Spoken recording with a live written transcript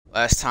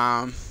Last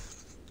time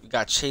we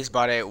got chased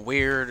by that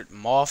weird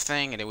moth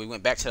thing, and then we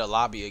went back to the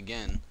lobby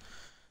again.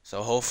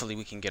 So hopefully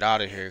we can get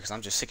out of here, because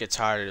I'm just sick and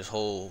tired of this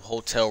whole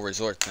hotel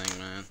resort thing,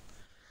 man.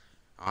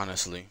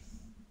 Honestly.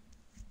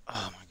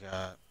 Oh my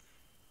god.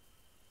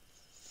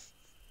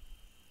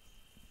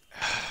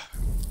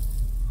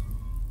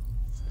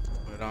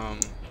 But oh,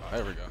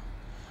 there we go.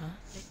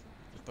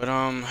 But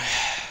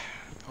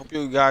hope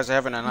you guys are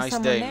having a nice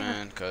day,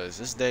 man, because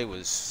this day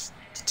was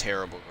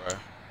terrible, bro.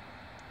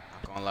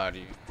 Not gonna lie to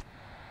you.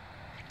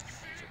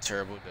 It's a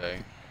terrible day.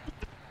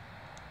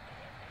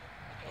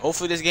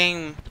 Hopefully this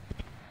game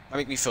might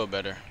make me feel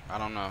better. I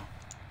don't know.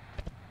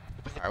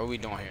 Alright, what we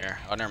doing here?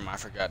 Oh, never mind. I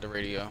forgot the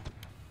radio.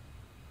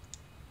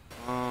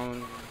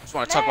 Just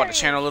want to talk about the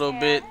channel a little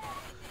bit.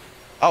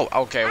 Oh,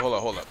 okay.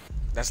 Hold up.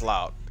 That's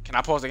loud. Can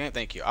I pause the game?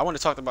 Thank you. I want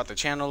to talk about the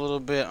channel a little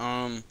bit.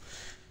 I'm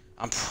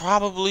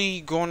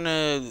probably going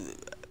to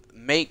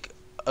make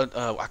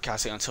I can't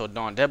say Until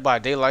Dawn, Dead by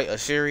Daylight, a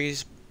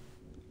series,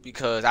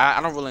 because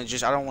I don't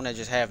want to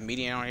just have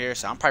media on here.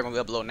 So I'm probably gonna be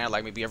uploading that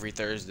like maybe every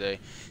Thursday.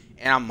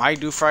 And I might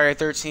do Friday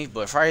 13th,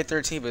 but Friday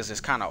 13th is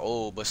just kind of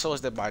old. But so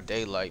is Dead by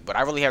Daylight. But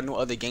I really have no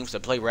other games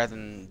to play rather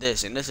than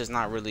this. And this is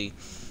not really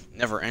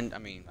never end. I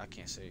mean, I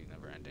can't say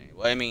never ending.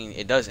 Well, I mean,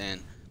 it does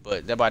end.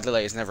 But Dead by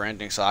Daylight is never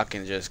ending, so I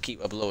can just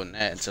keep uploading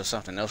that until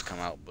something else come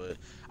out. But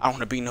I don't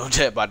want to be no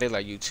Dead by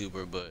Daylight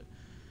YouTuber. But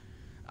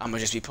I'm gonna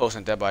just be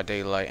posting Dead by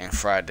Daylight and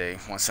Friday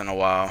once in a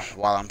while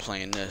I'm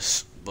playing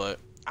this. But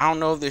I don't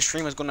know if this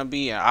stream is gonna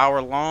be an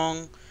hour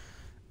long.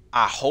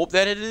 I hope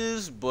that it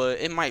is, but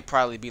it might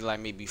probably be like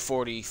maybe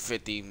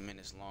 40-50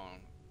 minutes long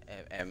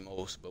at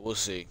most, but we'll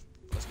see.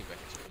 Let's get back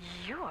into it.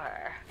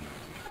 Sure.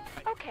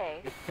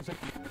 Okay.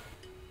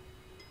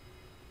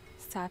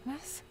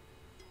 Sadness?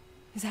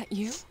 Is that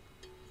you?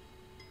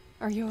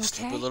 Are you okay?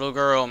 Stupid little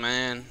girl,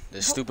 man.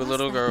 This stupid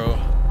little girl.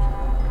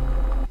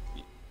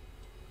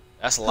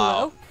 That's loud.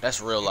 Hello? That's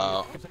real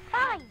loud.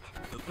 Fine.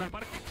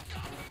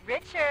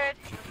 Richard.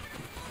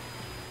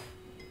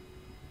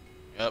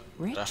 Yep.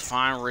 Rich? That's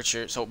fine,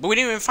 Richard. So, but we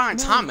didn't even find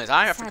No, Thomas.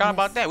 I Sadness. forgot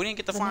about that. We didn't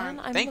get to The find.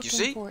 man I'm Thank you.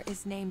 looking See, for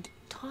is named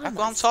Thomas. that's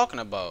what I'm talking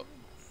about.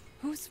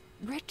 Who's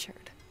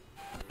Richard?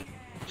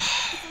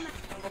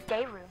 In the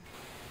day room.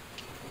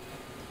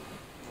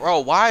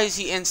 Bro, why is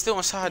he still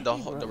inside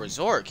the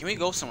resort? Can we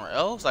go somewhere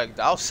else, like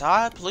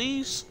outside,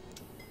 please?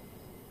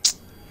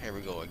 Here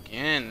we go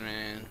again,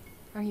 man.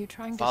 Are you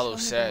trying to Follow show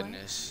me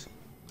sadness.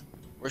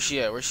 Where's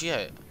she at? Where's she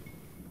at?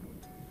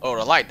 Oh,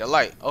 the light, the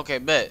light. Okay,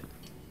 bet.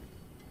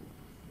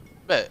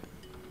 Bet.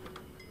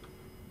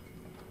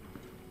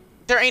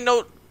 There ain't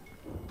no.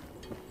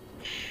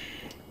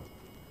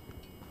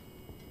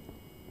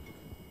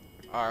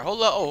 All right,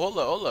 hold up. Oh,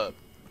 hold up.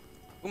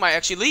 We might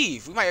actually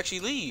leave.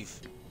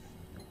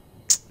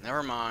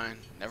 Never mind.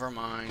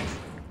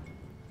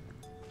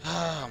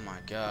 Oh my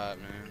god,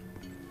 man.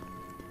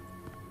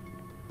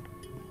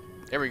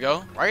 There we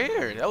go. Right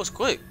here. That was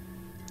quick.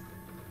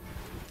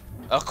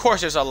 Of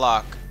course there's a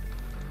lock.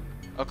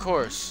 Of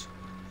course.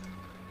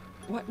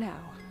 the way? What now?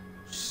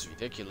 It's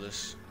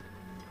ridiculous.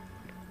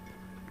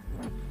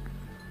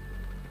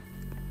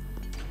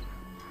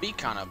 Be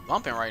kind of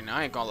bumping right now.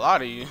 I ain't gonna lie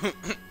to you.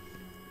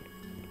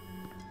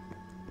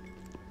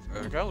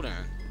 Let's go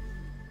then.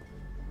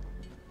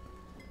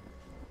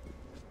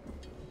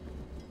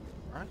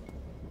 Alright.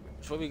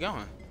 Which way we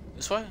going?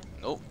 This way?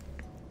 Nope.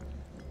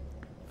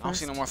 I don't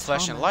see no more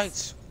flashing Thomas,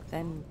 lights,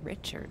 Then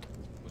Richard.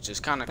 which is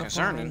kind of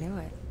Before I concerning. knew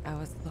it, I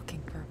was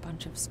looking for a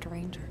bunch of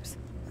strangers.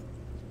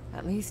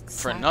 At least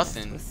For Sadness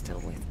nothing. was still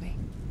with me.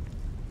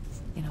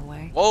 In a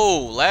way.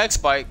 Whoa, lag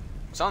spike.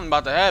 Something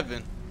about to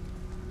happen.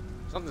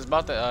 Something's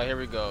about to, here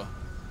we go.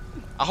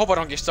 I hope I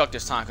don't get stuck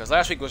this time, because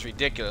last week was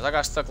ridiculous. I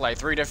got stuck like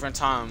 3 different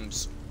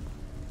times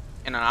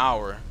in an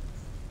hour.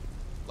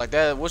 Like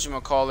that,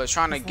 whatchamacallit,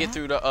 trying to get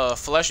through the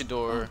flesh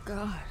door. Oh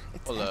god,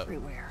 it's Hold up.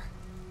 everywhere.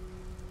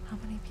 How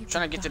many people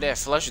Trying to get to died? that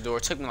flesh door.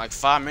 It took me like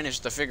 5 minutes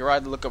to figure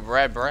out to look up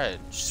red bread.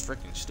 Just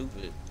freaking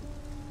stupid.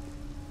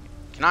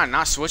 Can I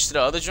not switch to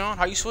the other joint?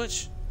 How you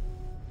switch?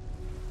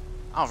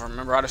 I don't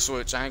remember how to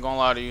switch. I ain't gonna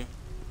lie to you.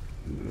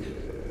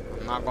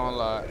 I'm not gonna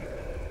lie.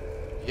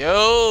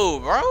 Yo,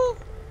 bro.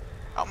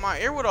 Out my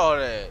ear with all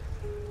that.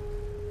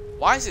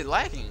 Why is it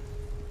lagging?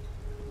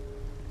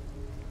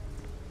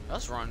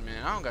 Let's run,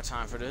 man. I don't got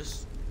time for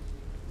this.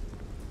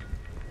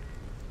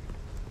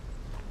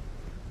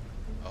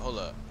 Oh, hold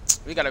up.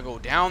 We gotta go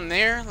down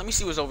there. Let me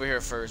see what's over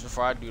here first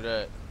before I do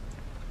that.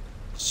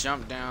 Let's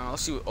jump down.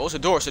 Let's see what. Oh, it's a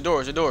door. It's a door.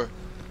 It's a door.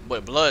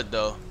 But blood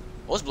though.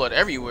 Oh, it's blood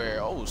everywhere.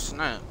 Oh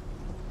snap.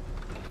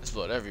 There's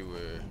blood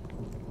everywhere.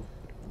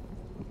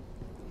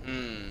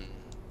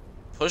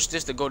 Push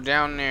this to go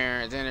down there,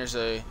 and then there's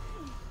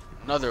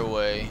another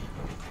way.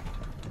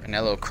 And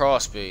that little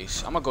cross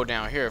space. I'm gonna go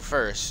down here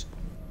first.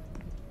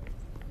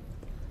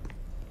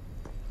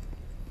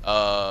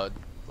 What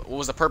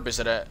was the purpose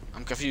of that?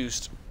 I'm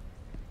confused.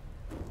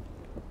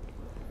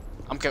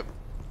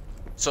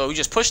 So we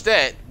just pushed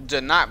that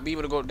to not be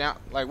able to go down.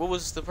 Like, what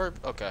was the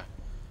purpose? Okay.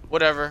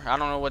 Whatever. I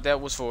don't know what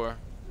that was for.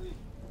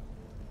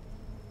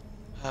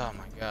 Oh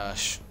my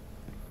gosh.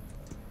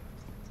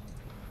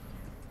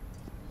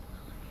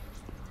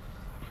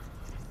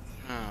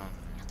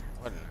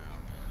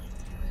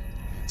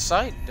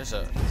 sight. There's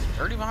a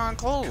dirty behind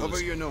clothes.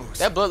 Cover your nose.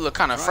 That blood look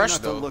kind of Try fresh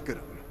not though. to look at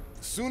him.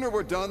 The sooner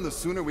we're done, the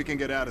sooner we can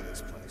get out of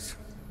this place.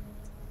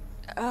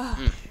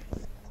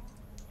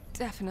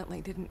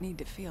 Definitely didn't need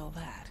to feel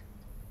that.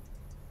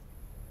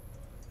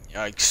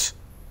 Yikes.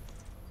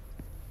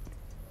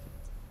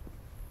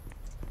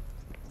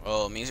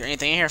 Well, is there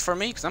anything in here for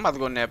me? Because I'm about to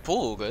go in that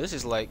pool. Because this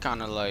is like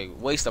kind of like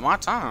wasting my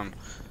time.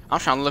 I'm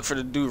trying to look for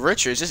the dude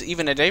Richard. Is this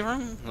even a day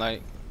room?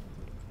 Like,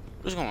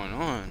 what's going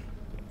on?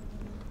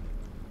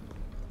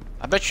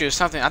 I bet you it's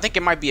something. I think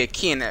it might be a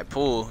key in that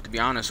pool, to be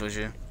honest with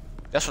you.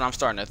 That's what I'm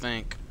starting to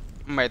think.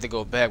 I might have to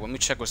go back. Let me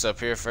check what's up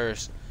here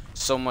first.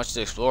 So much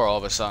to explore all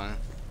of a sudden.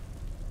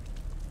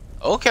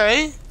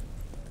 Okay.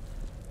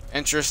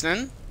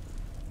 Interesting.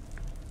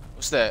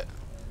 What's that?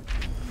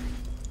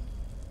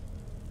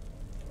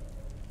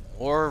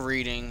 More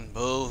reading.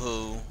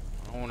 Boo-hoo.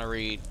 I don't want to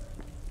read.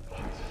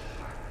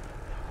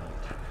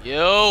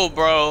 Yo,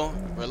 bro.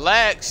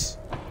 Relax.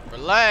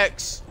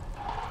 Relax.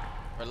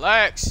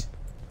 Relax.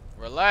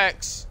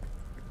 Relax.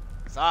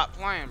 Stop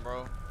playing,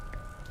 bro.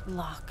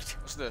 Locked.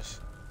 What's this?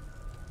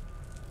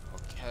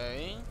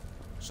 Okay.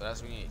 So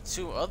that's we need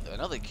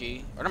another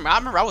key. I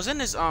remember I was in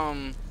this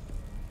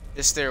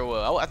this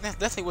stairwell. I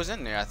definitely was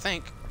in there, I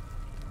think.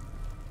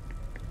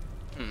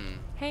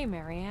 Hey,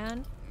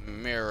 Marianne.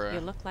 Mirror. You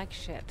look like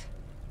shit.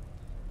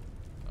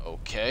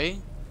 Okay.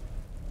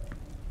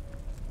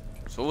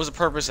 So what was the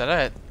purpose of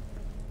that?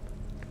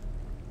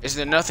 Is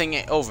there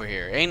nothing over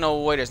here? Ain't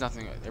no way there's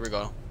nothing. There we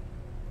go.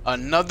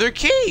 Another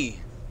key.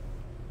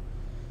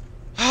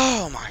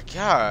 Oh my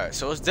god.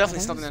 So it's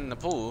definitely something in the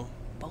pool.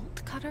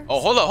 Bolt cutters?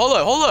 Oh, hold up, hold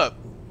up, hold up.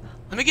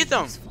 Let me get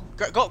them.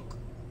 Go.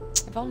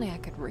 If only I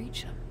could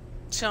reach them.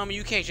 Tell me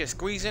you can't just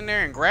squeeze in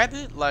there and grab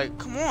it? Like,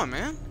 come on,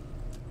 man.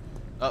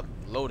 Up,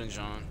 loading,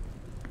 John.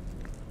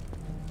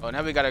 Oh,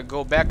 now we gotta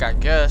go back, I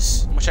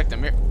guess. I'm gonna check the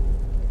mirror.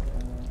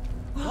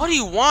 What do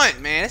you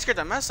want, man? That scared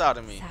the mess out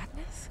of me.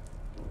 Sadness?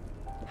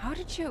 How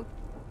did you...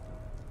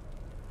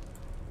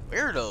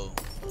 Weirdo.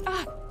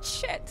 Ah,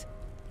 shit.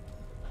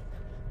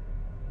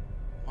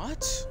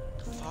 What?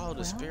 Follow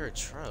the spirit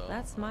trail.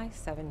 That's my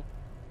 7.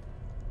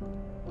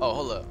 Oh,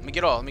 hold up. Let me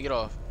get off. Let me get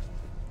off.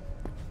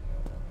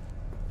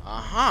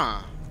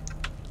 Uh-huh.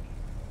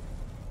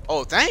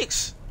 Oh,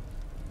 thanks.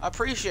 I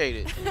appreciate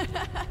it.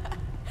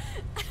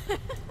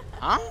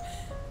 Huh?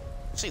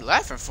 What's he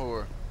laughing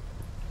for?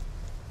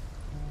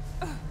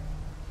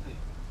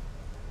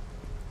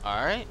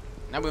 Alright.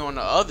 Now we're on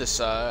the other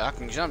side. I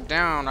can jump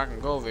down. I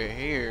can go over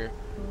here.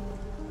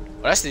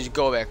 Well, that's to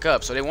go back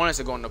up. So they want us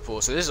to go in the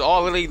pool. So this is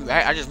all really...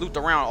 I just looped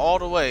around all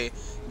the way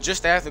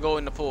just to have to go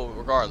in the pool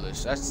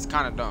regardless. That's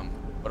kind of dumb.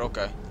 But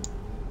okay.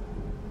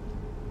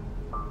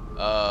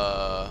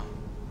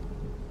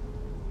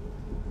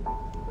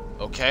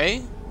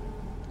 Okay.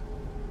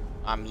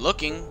 I'm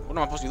looking. What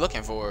am I supposed to be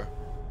looking for?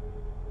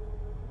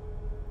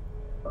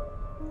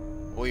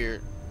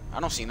 Weird. I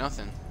don't see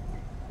nothing.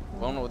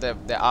 I don't know what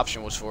that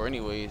option was for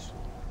anyways.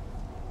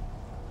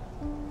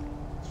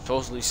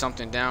 Supposedly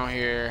something down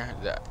here.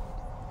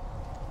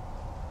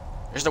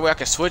 There's no way I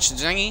can switch the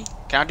zingy.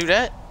 Can I do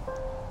that?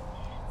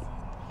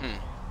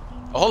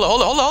 Oh, hold up,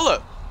 hold up, hold up, hold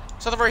up.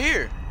 Something right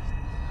here.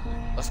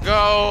 Let's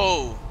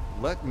go.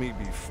 Let me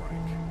be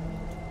frank.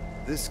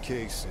 This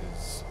case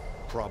is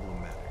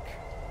problematic.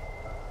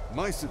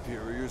 My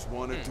superiors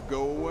want it to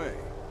go away.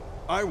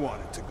 I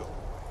want it to go away.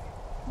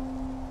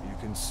 You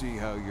can see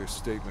how your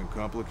statement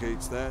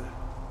complicates that?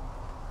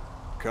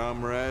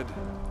 Comrade?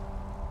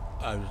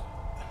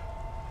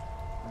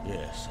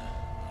 Yes,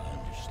 I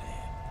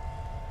understand.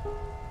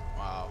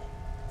 Wow.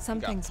 Some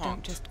got things don't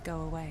punked. just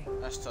go away.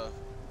 That's tough.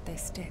 They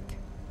stick.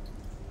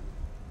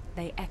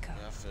 They echo.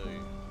 Yeah, I feel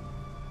you.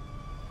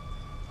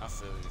 I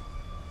feel you.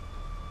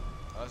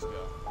 Let's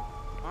go.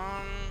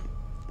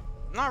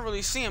 Not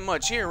really seeing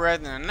much here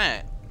rather than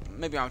that.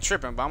 Maybe I'm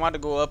tripping, but I'm about to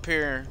go up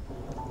here.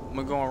 I'm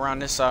gonna go around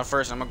this side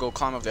first. I'm gonna go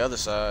climb up the other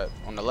side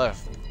on the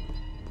left.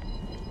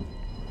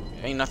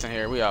 Ain't nothing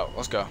here. We out.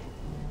 Let's go.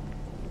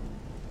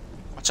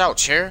 Watch out,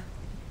 chair.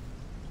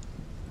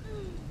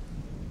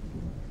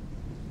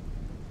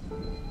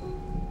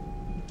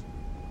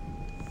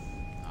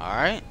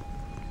 Alright.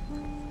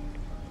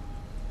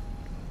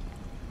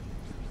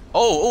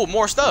 Oh,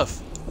 more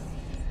stuff.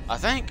 I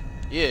think.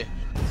 Yeah.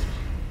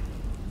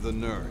 The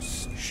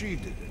nurse. She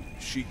did it.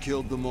 She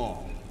killed them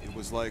all. It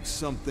was like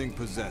something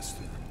possessed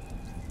her.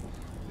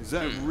 Is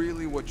that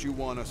really what you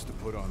want us to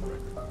put on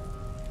record?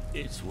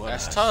 It's what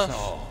That's I tough.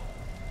 saw.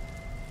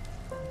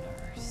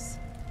 Nurse.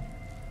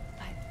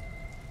 But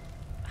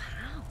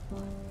how?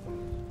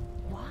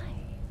 Why?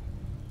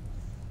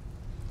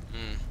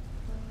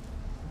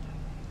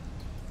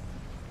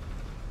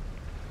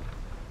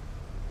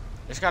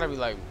 There's gotta be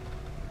like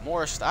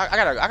more stuff. I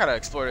gotta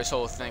explore this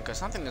whole thing because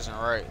something isn't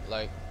right.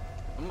 Like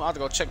I'm about to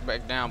go check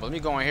back down, but let me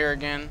go in here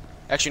again.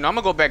 Actually, no, I'm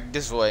gonna go back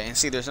this way and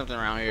see if there's something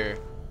around here.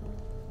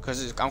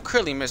 Cause I'm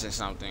clearly missing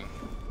something.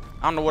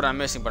 I don't know what I'm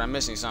missing, but I'm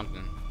missing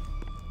something.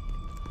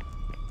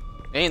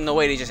 There ain't no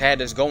way they just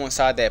had us go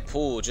inside that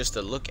pool just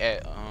to look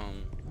at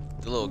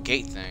the little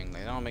gate thing.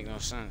 Like that don't make no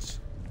sense.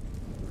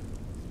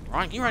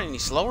 Ron, can you run any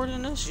slower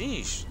than this?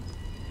 Jeez.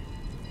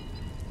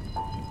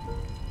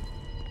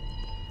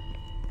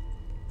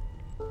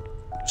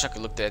 Wish I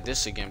could look at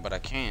this again, but I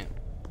can't.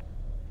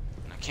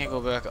 And I can't go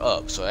back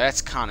up, so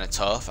that's kind of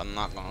tough. I'm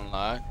not gonna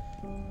lie.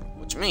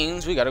 Which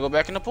means we gotta go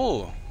back in the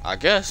pool, I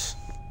guess.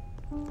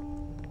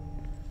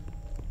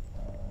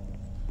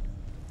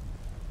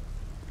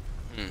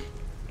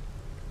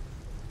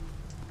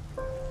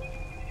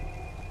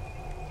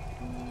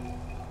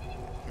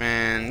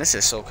 Man, this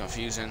is so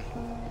confusing.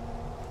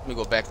 Let me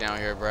go back down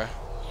here, bruh.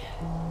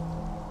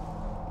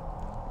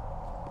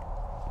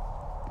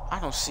 I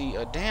don't see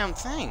a damn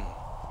thing.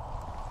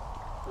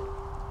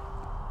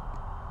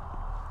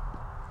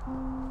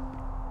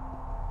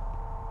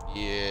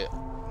 Yeah.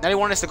 Now they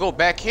want us to go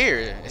back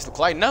here. It's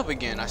lighting up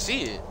again. I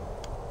see it.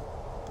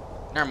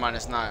 Never mind,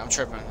 it's not. I'm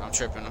tripping. I'm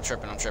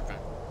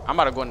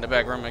about to go in the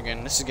back room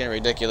again. This is getting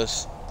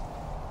ridiculous.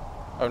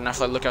 Oh, now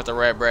if I look out the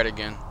rat brat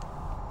again.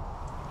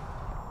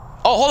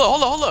 Oh,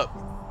 hold up.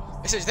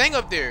 It says thing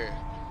up there.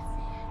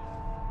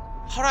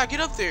 How do I get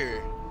up there?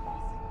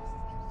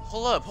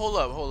 Hold up.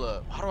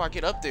 How do I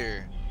get up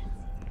there?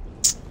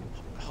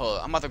 Hold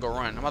up. I'm about to go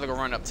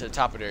run. Up to the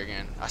top of there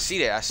again. I see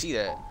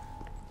that.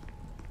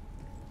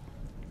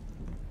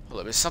 Hold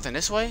up. Is something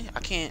this way?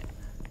 I can't.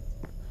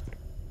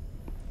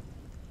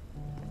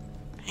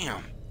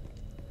 Damn.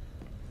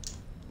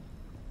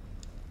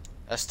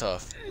 That's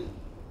tough.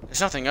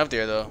 There's nothing up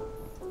there, though.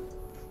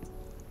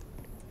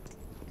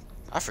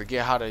 I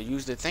forget how to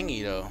use the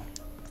thingy, though.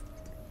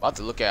 About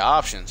to look at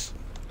options.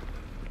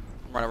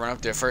 I'm gonna run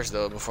up there first,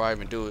 though, before I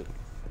even do it.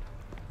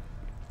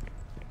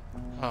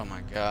 Oh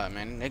my god,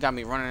 man. They got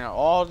me running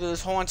all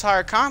this whole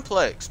entire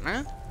complex,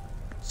 man.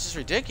 This is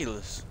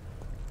ridiculous.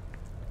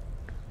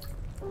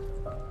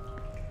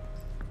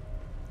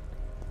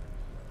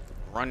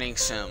 Running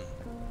sim.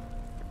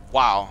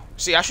 Wow.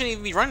 See, I shouldn't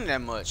even be running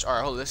that much.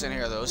 Alright, hold this in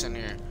here, though. It's in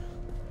here.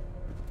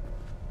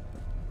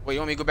 Wait, you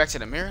want me to go back to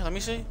the mirror? Let me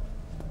see.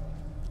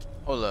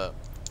 Hold up.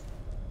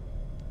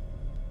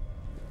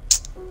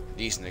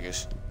 These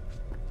niggas.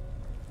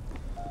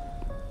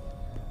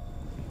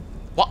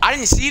 Well, I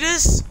didn't see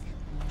this?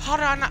 How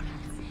did I not?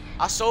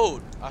 I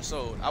sold.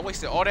 I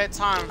wasted all that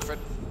time for...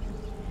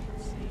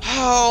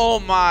 Oh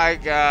my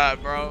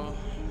god, bro.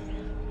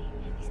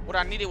 What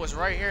I needed was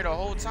right here the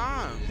whole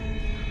time.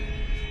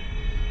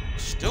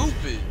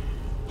 Stupid.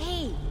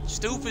 Hey.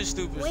 Stupid.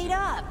 Wait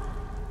up.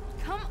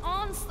 Come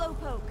on,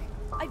 Slowpoke.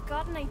 I've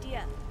got an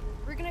idea.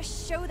 We're gonna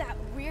show that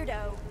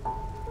weirdo.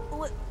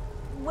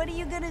 What are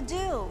you gonna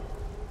do?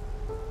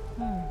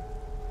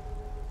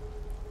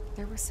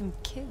 There were some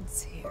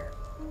kids here.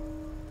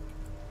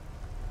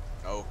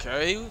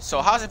 Okay,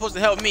 so how's it supposed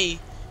to help me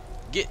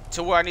get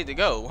to where I need to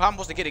go? How am I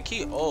supposed to get a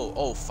key?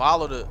 Oh,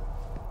 follow the...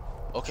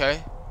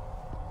 Okay.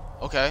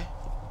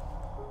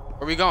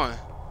 Where we going?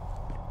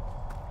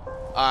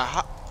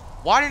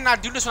 Why didn't I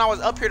do this when I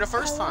was up here the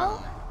first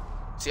time?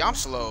 See, I'm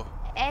slow.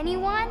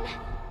 Anyone?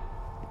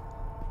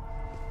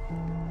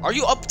 Are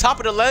you up top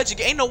of the ledge?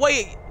 Ain't no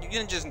way you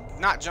didn't just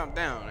not jump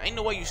down. Ain't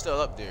no way you still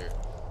up there.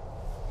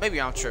 Maybe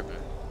I'm tripping.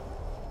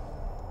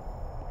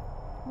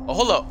 Oh,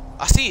 hold up.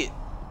 I see it.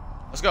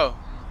 Let's go.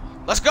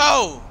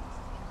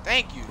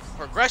 Thank you.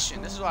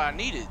 Progression. This is what I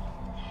needed.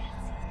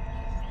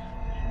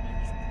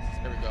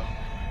 There we go.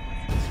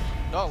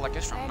 Dog, like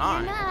it's from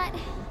 9. You're not.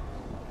 Here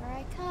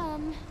I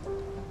come.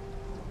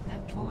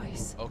 That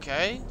voice.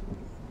 Okay.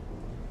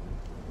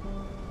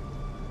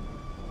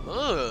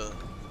 Ugh.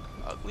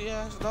 Ugly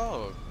ass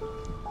dog.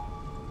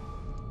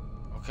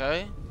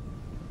 Okay.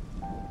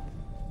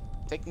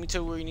 Take me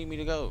to where you need me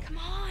to go. Come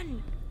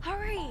on.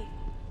 Hurry.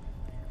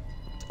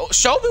 Oh,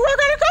 show me where I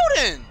gotta go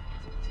then.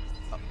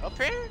 Up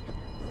here?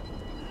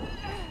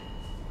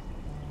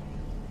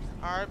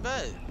 Alright,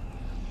 bet.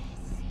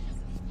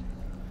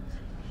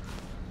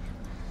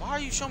 Why are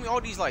you showing me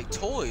all these like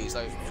toys?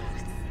 Like,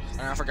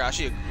 I forgot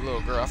she a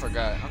little girl. I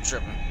forgot. I'm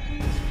tripping.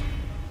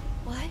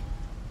 What?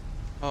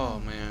 Oh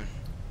man.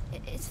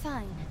 It's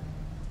fine.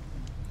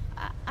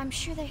 I'm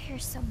sure they're here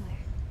somewhere.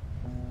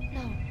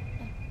 No.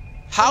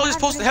 How is it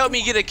supposed to help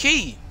me get a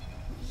key?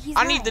 He's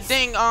I need the nice.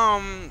 thing.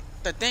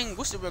 The thing.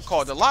 What's it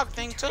called? The lock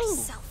thing too.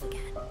 Yourself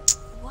again.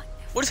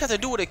 What does that have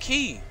to do with a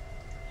key?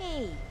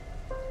 Hey,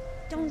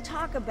 don't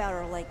talk about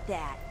her like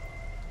that.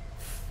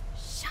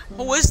 Shut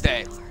Who is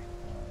that?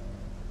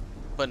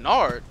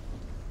 Bernard?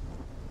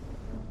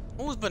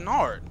 Who's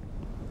Bernard?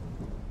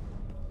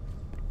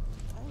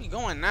 Where are we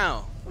going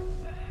now?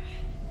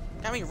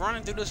 Got me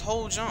running through this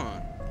whole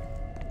John.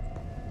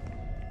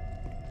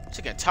 I'm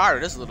getting tired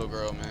of this little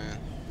girl, man.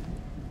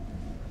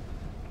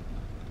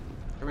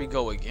 Here we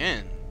go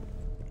again.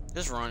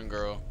 Just run,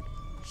 girl.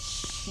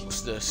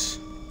 What's this?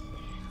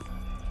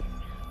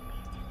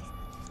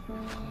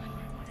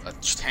 A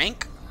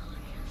tank?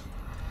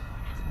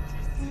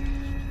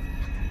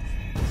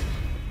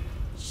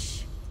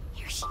 Shh.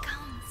 Here she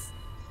comes.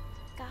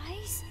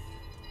 Guys?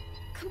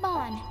 Come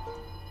on.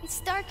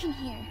 It's dark in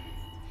here.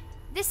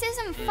 This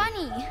isn't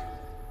funny.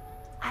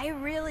 I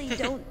really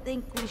don't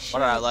think we should.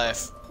 Why did I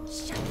laugh?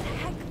 Shut the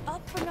heck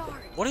up,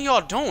 Bernard. What are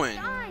y'all doing?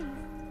 Guys.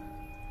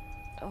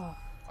 Oh,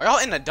 Are y'all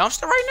in the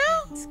dumpster right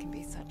now? kids can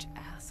be such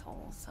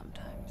assholes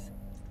sometimes.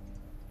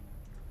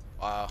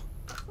 Wow.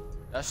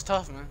 That's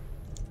tough, man.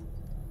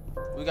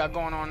 What we got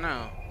going on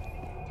now?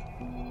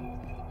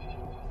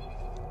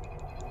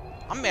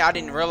 I mean, I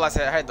didn't realize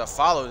that I had to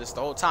follow this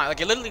the whole time.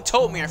 Like, it literally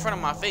told me in front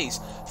of my face,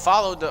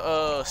 follow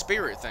the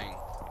spirit thing.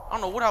 I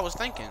don't know what I was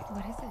thinking.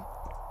 What is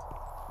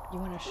it? You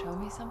want to show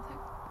me something?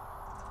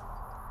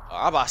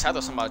 I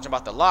thought somebody jump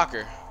out the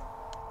locker.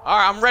 All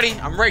right, I'm ready.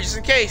 I'm ready just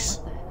in case.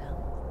 What the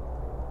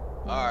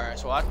hell? All right,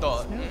 so I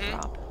thought.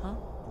 Snowdrop, huh?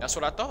 That's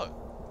what I thought.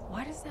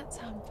 Why does that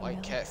sound familiar?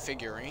 White cat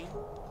figurine.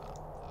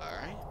 All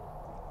right.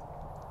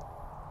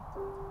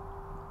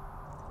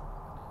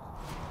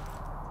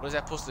 What is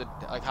that supposed to,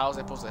 like, how is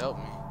that supposed to help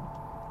me?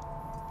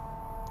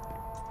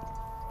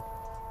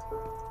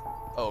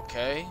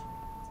 Okay.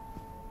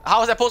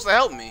 How is that supposed to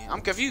help me?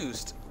 I'm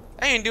confused.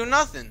 I ain't do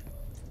nothing.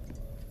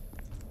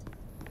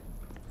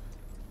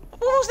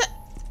 What was that?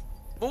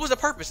 What was the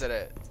purpose of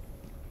that?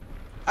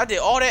 I did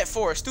all that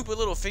for a stupid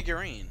little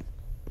figurine.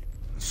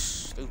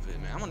 Stupid,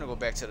 man. I'm gonna go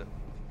back to the...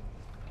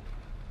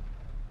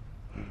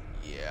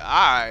 Yeah,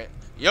 alright.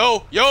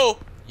 Yo, yo,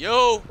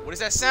 yo. What is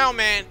that sound,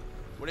 man?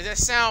 What is that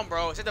sound,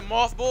 bro? Is that the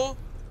moth, bull?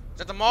 Is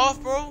that the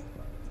moth, bro?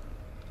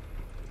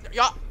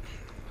 Y'all...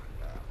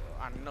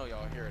 I know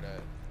y'all hear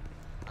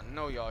that. I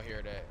know y'all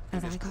hear that.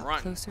 As It's I got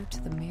grunting. closer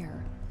to the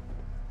mirror,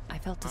 I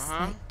felt a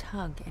slight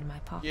tug in my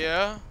pocket.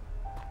 Yeah?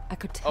 I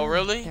could tell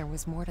really? there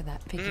was more to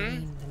that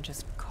figurine than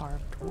just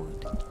carved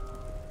wood.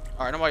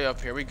 Alright, nobody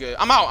up here. We good.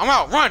 I'm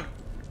out. Run!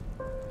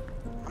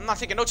 I'm not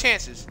taking no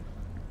chances.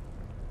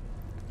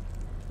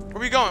 Where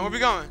we going? Where we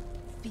going?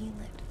 Feel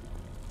it,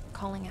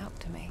 calling out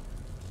to me.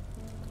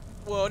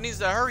 Well, it needs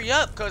to hurry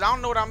up, because I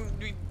don't know what I'm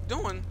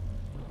doing.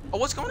 Oh,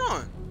 what's going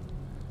on?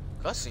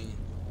 Cutscene.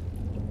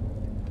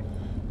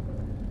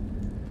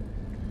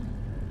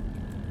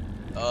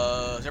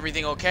 Is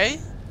everything okay?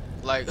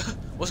 Like,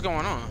 what's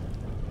going on?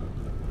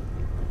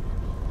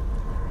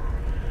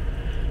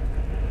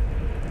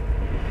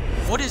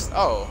 What is...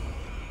 Oh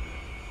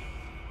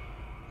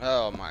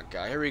my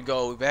god, here we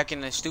go. Back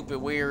in this stupid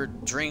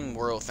weird dream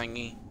world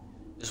thingy.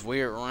 This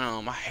weird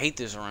realm. I hate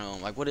this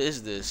realm. Like, what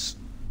is this?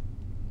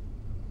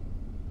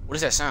 What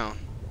is that sound?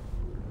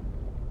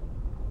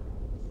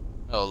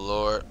 Oh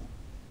lord.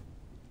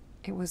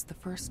 It was the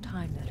first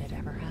time that had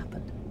ever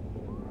happened.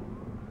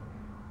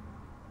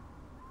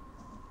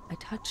 I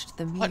touched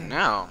the mirror What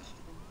now?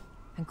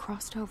 and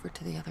crossed over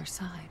to the other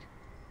side.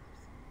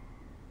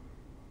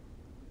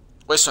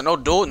 Wait, so no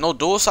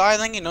dual side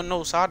thingy?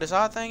 No side to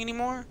side thing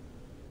anymore?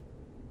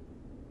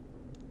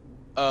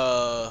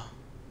 Oh!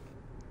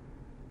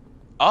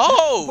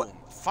 What?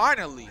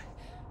 Finally!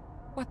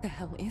 What the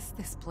hell is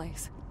this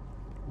place?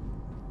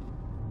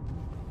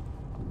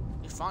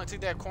 You finally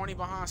took that corny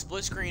behind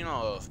split screen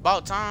off.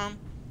 About time.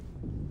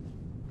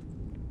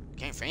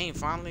 Game Fame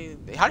finally.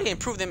 How do you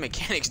improve their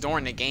mechanics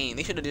during the game?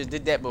 They should have just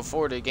did that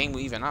before the game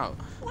was even out.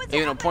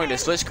 Even no point to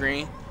split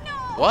screen. No.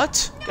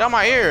 What? Get out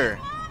my ear.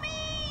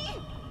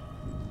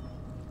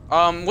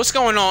 What's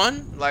going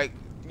on? Like,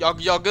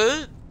 y'all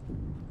good?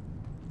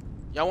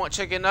 Y'all want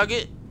chicken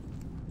nugget?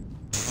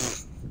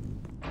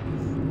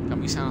 Got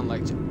me sounding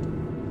like...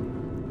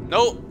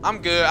 Nope,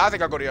 I'm good. I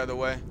think I'll go the other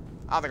way.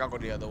 I think I'm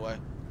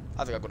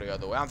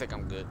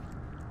good.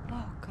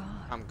 Oh God.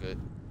 I'm good.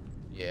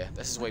 Yeah,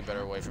 this is way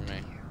better way for me.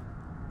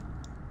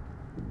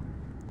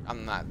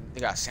 I'm not...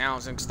 They got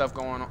sounds and stuff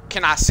going on.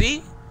 Can I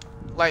see?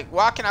 Like,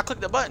 why can't I click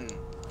the button?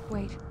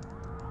 Wait.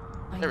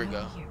 There we know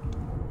go. you.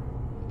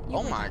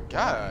 Oh my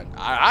god.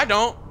 I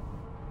don't.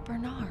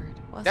 Bernard.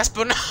 Wasn't That's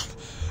Bernard.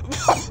 He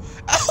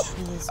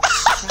was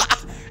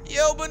trapped there.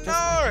 Yo,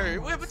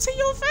 Bernard. What happened to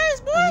your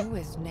face, I boy? knew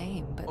his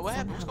name, but What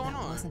happened? What's somehow going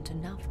that on? wasn't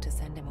enough to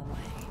send him away.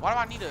 Why do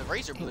I need a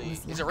razor It blade?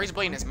 was Is a like razor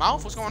blade in his part mouth?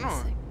 of What's him going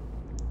on? ceasing.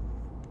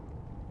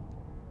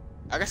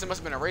 I guess it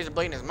must have been a razor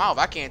blade in his mouth.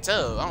 I can't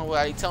tell. I don't know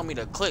why he tell me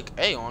to click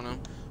A on him.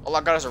 All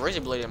I got is a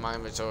razor blade in my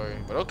inventory.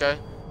 But okay.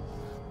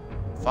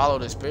 Follow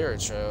the spirit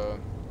trail.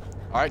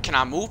 Alright, can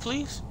I move,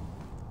 please?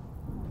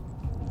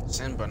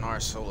 Send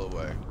Bernard Solo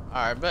away.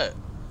 Alright, bet.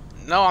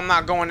 No, I'm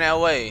not going that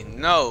way.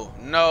 No.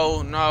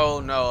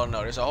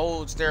 There's a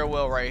whole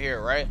stairwell right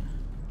here, right?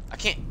 I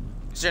can't...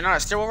 Is there not a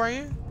stairwell right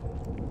here?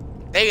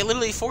 They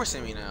literally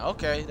forcing me now.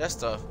 Okay, that's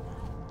tough.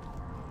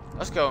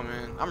 Let's go,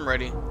 man. I'm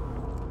ready.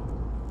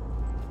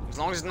 As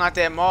long as it's not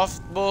that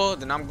moth bull,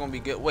 then I'm gonna be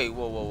good. Wait,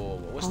 whoa.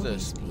 What's All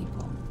this? these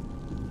people,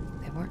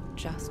 they weren't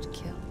just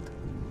killed.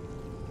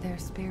 Their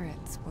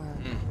spirits were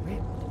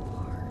ripped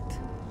apart.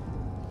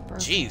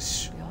 Broken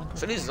Jeez. beyond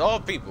So these is repair. all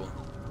people.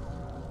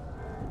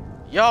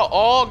 Y'all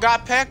all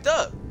got packed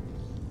up.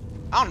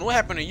 I don't know what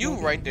happened to you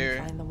Maybe I right can there.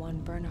 Find the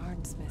one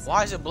Bernard's missing.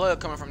 Why is it blood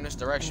coming from this I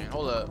direction? need to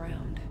Hold look up.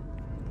 around.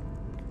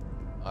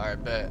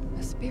 Alright, bet.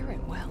 A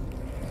spirit well.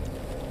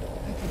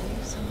 I could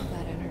use some of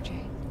that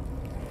energy.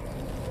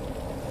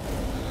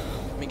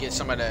 Let me get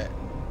some of that.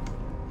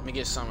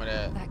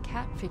 That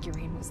cat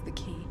figurine was the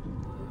key.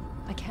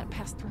 I can't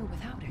pass through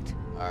without it.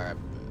 Alright.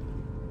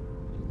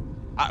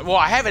 Well,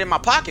 I have it in my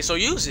pocket, so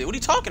use it. What are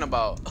you talking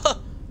about?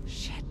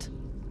 Shit.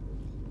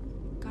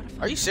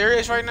 Are you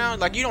serious right now?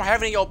 Like, you don't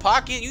have it in your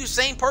pocket? You the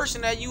same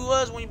person that you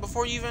was when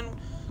before you even...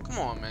 Come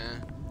on,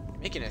 man.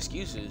 Making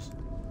excuses.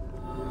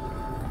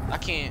 I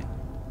can't.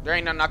 There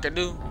ain't nothing I can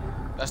do.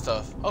 That's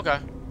tough. Okay.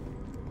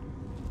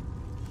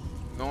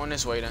 Going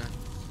this way, then.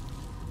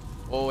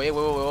 Oh, wait,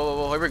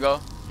 whoa. Here we go.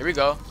 Here we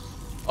go.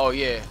 Oh,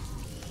 yeah.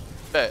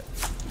 Bet.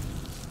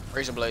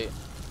 Razor blade.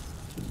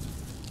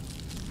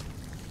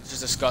 This is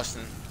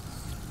disgusting.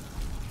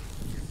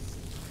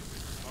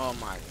 Oh,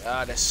 my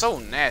God. That's so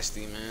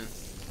nasty, man.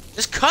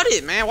 Just cut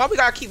it, man. Why we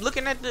gotta keep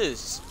looking at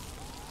this?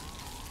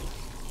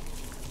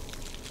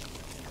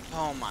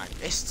 Oh my,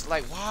 it's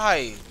like,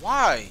 why?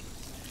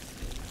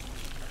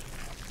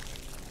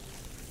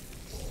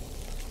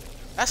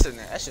 That's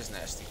just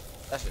nasty.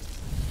 That's just.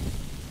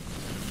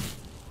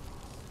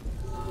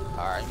 All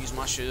right, use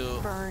my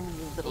shield. Burn, you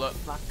little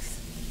fucks.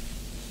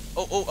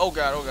 Oh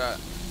God.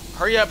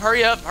 Hurry up.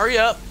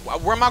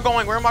 Where am I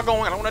going? I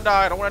don't wanna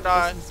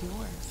die. This was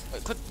yours.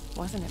 Wait, click.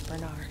 Wasn't it,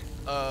 Bernard?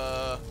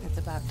 It's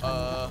about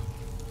time.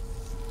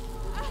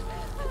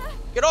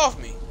 Get off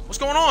me. What's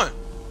going on?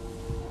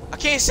 I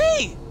can't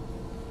see.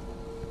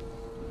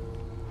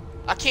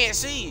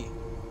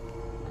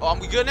 Oh,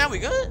 we good now? We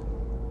good?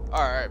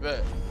 Alright,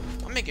 bet.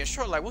 I'm making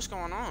sure, like, what's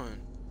going on?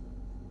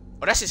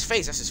 Oh, that's his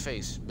face.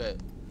 Bet.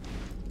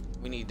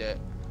 We need that.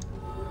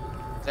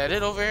 Is that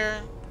it over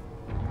here?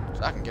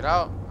 So I can get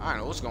out? I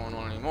don't know what's going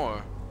on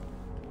anymore.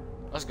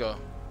 Let's go.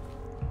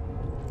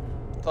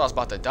 Thought I was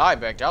about to die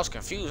back there. I was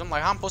confused. I'm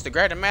like, how am I supposed to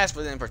grab the mask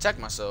but then protect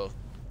myself?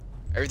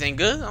 Everything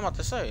good? I'm about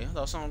to say. I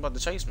thought someone was about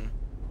to chase me.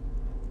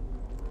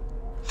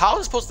 How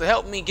is it supposed to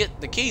help me get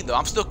the key, though?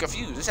 I'm still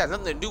confused. This has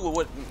nothing to do with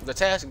what the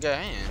task at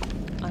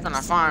hand. I'm trying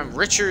to find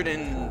Richard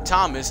and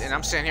Thomas, and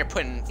I'm sitting here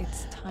putting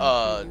It's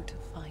time for you to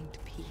find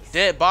peace.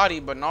 dead body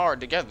Bernard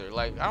together.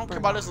 Like, I don't care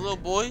about this little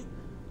boy.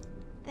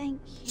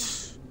 Thank you.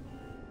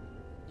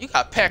 You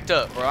got packed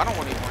up, bro. I don't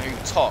even want to hear you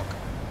talk.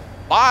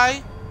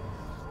 Bye.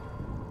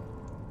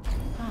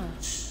 Huh.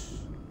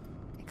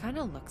 It kind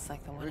of looks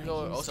like the one Here we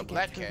go. I used It's a to get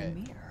black through cat. the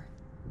mirror.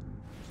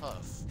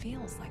 Tough.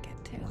 Feels like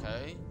it too.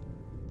 Okay.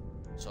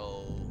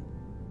 So,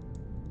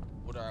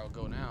 where do I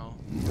go now?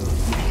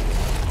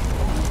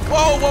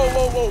 Whoa!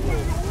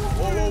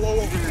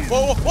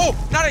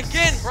 Not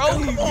again, bro!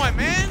 Come on,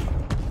 man!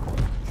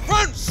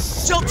 Run!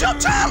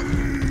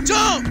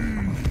 Jump!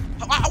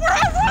 Where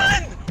I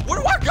run? Where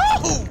do I go?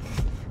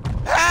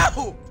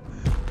 Help!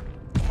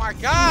 Oh my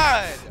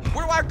God!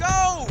 Where do I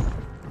go?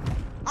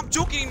 I'm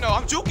juking him, though.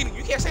 I'm juking him.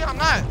 You can't say I'm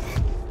not.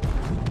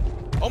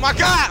 Oh my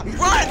God!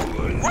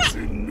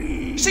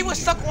 Run! She was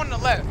stuck on the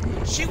left.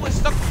 She was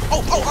stuck.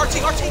 Oh, RT.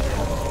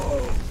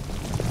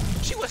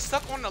 She was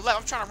stuck on the left.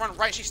 I'm trying to run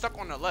right. She's stuck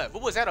on the left.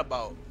 What was that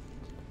about?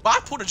 But I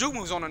put the juke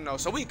moves on her though,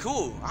 so we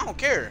cool. I don't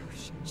care.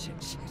 Shit.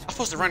 I'm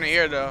supposed to run in the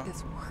air though.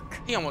 This work.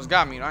 He almost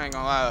got me. I ain't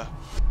gonna lie.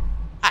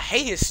 I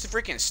hate his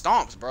freaking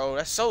stomps, bro.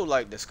 That's so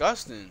like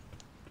disgusting.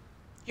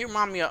 He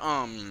remind me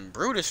of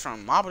Brutus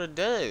from Mob of the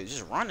Dead,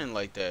 just running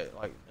like that.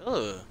 Like,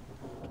 ugh.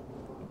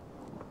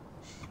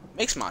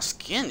 Makes my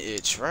skin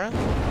itch, right?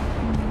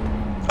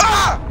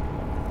 Ah!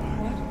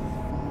 What?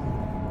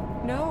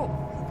 No.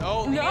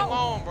 No, leave me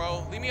alone,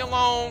 bro. Leave me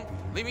alone.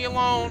 Leave me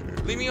alone.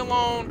 Leave me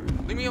alone.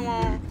 Leave me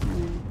alone.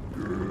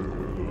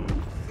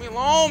 Leave me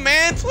alone,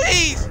 man,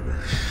 please.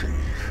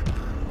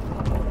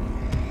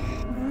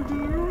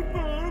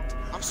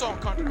 I'm so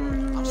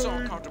uncomfortable. I'm so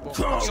uncomfortable.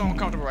 I'm so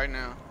uncomfortable right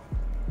now.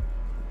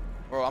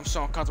 Bro, I'm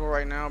so uncomfortable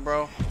right now,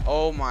 bro.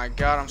 Oh my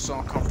God, I'm so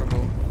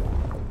uncomfortable.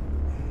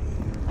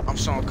 I'm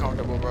so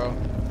uncomfortable, bro.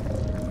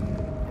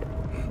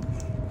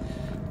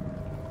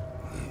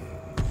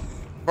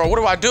 Bro, what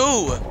do I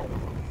do?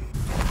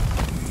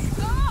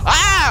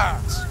 Ah!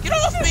 Get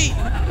off me!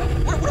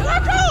 Where do I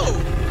go?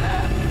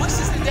 What's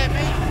this in that,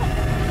 man?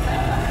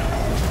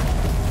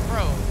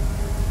 Bro.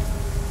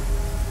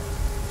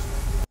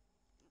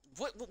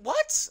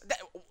 What? That,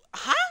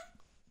 huh?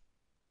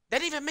 That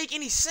didn't even make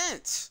any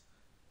sense.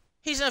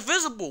 He's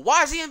invisible.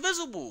 Why is he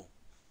invisible?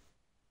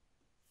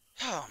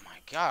 Oh my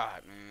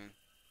God, man.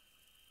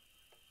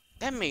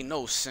 That made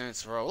no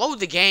sense, bro. Load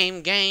the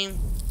game.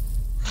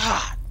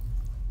 God.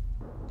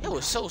 It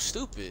was so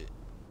stupid.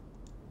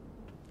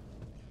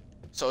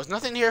 So there's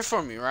nothing here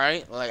for me,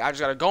 right? Like, I just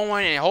gotta go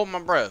in and hold my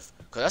breath.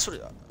 Cause that's what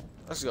it,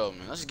 let's go,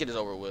 man. Let's just get this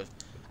over with.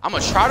 I'm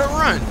gonna try to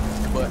run,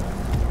 but...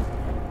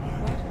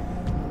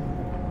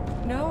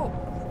 What? No.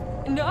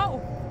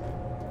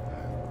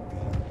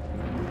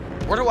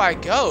 Where do I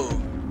go?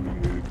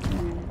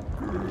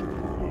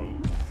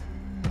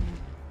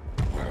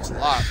 It's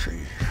locked.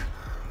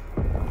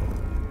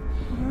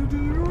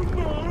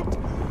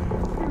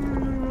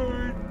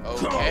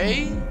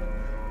 Okay.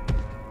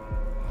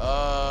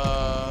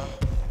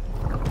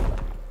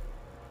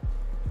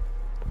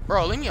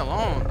 Bro, leave me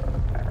alone.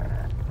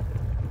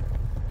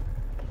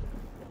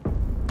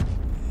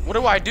 What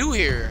do I do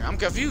here? I'm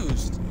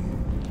confused.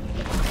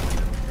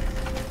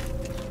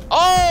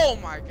 Oh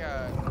my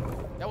God.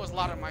 That was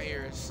loud in my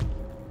ears.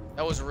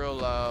 That was real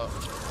loud.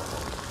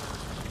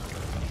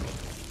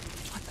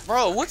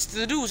 Bro, what's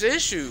the dude's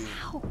issue?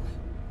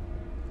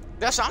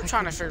 That's what I'm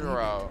trying to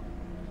figure out.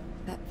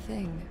 That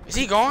thing. Is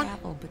he could gone?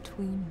 Travel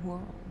between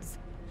worlds.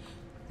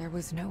 There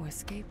was no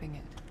escaping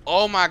it.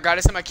 Oh my god,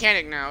 it's a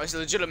mechanic now. It's a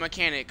legit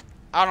mechanic.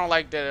 I don't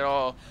like that at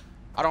all.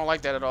 I don't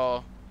like that at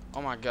all.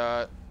 Oh my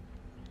god.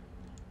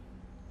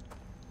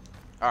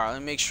 Alright, let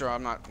me make sure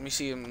I'm not. Let me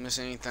see if I'm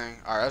missing anything.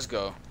 Alright, let's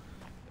go.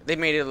 They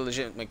made it a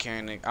legit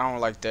mechanic. I don't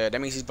like that.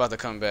 That means he's about to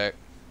come back.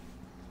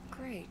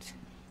 Great.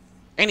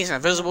 And he's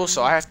invisible,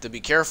 so I have to be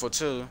careful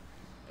too.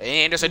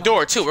 And there's a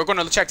door too. We're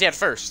gonna check that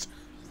first.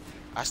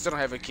 I still don't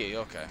have a key.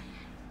 Okay.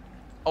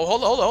 Oh,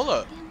 hold up, hold up, hold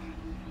up.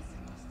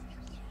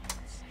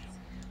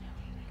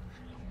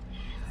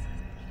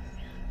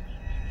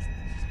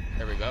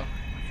 There we go.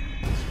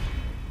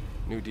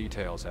 New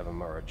details have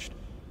emerged.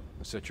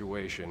 The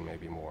situation may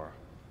be more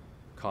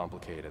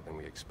complicated than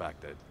we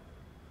expected.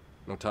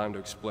 No time to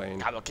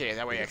explain. Okay,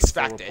 that way I We'll get the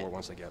full expect it. report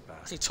once I get back.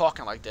 What's he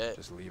talking like that?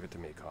 Just leave it to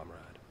me, comrade.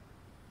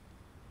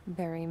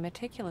 Very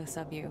meticulous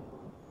of you,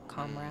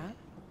 comrade.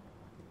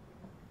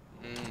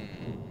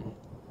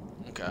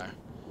 Okay.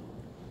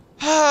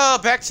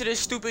 Back to this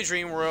stupid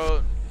dream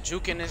world.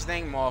 Juking this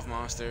thing moth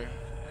monster.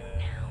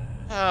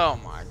 Oh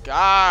my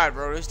god,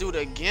 bro. Let's do it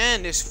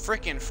again. This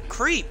freaking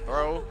creep,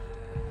 bro.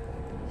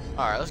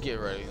 Alright, let's get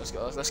ready. Let's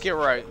go. Let's get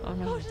right. Oh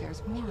no,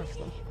 there's more of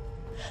them.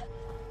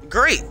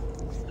 Great.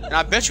 And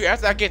I bet you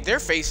after I get their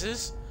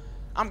faces,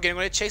 I'm getting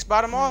ready to chase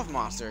by the moth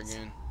monster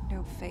again.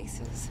 No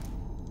faces.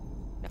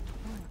 No.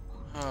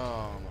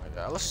 Oh my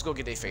god. Let's just go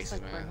get their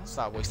faces, man.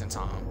 Stop wasting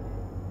time.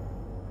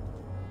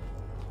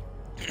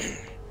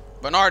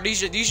 Bernard,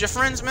 these your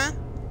friends, man?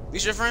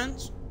 These your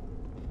friends?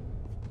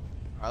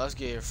 Alright, let's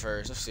get here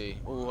first. Let's see.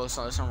 Ooh, there's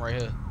something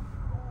right here.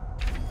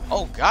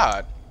 Oh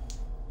god.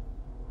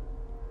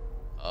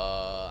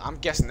 I'm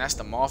guessing that's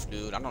the moth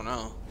dude. I don't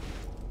know.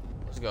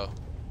 Let's go.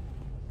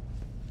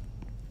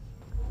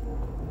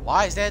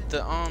 Why is that the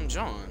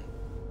John?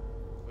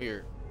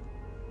 Weird.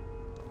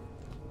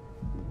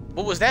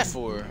 What was that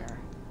for?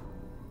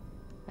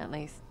 At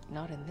least,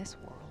 not in this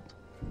world.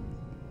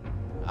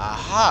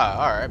 Aha,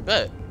 alright,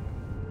 bet.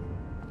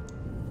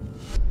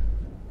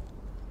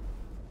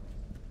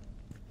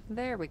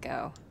 There we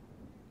go.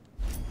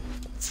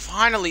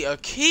 Finally, a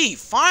key!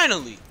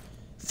 Finally!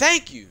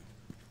 Thank you!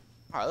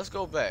 Alright, let's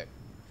go back.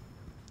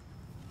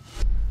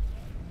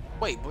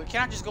 Wait, but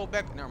can I just go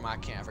back? Never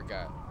mind, I can't, I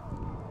forgot.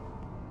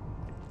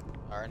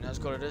 Alright, now let's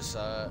go to this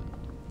side.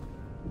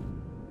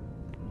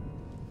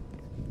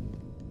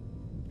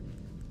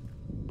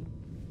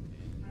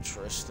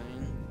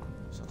 Interesting.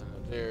 Something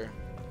up there.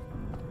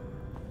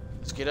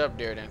 Let's get up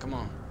there then, come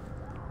on.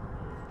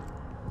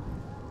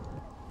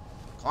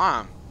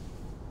 Climb.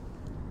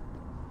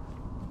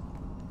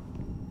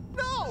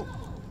 No!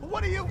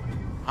 What are you?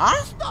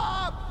 Huh?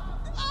 Stop!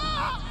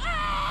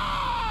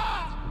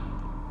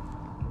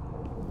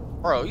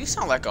 Bro, you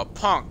sound like a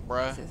punk,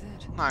 bruh. This is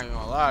it. I'm not even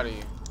gonna lie to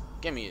you.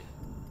 Give me it.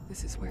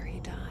 This is where he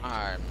died.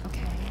 Alright.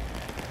 Okay.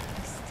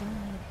 I still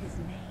need his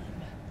name.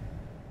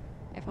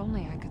 If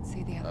only I could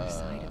see the other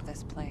side of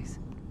this place.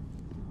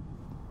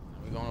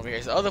 We going over here.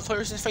 Is the other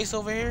person's face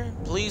over here?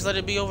 Please let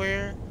it be over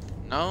here.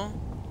 No?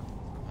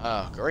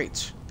 Oh,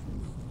 great.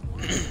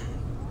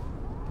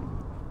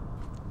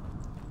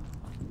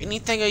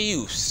 Anything of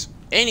use.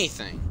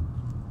 Anything.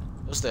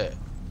 What's that?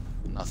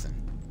 Nothing.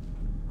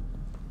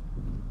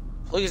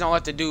 Please don't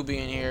let the dude be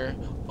in here.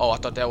 Oh, I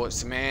thought that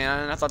was,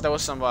 man, I thought that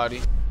was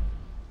somebody.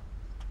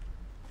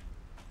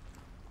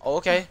 Oh,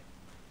 okay.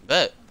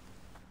 Bet.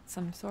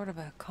 Some sort of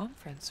a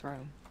conference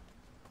room.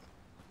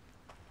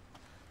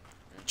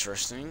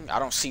 Interesting. I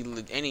don't see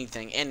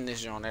anything in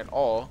this zone at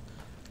all.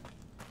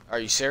 Are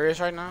you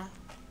serious right now?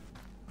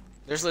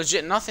 There's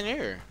legit nothing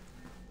here.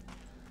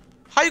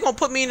 How you gonna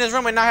put me in this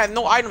room and not have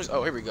no items?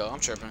 Oh, here we go. I'm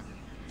tripping.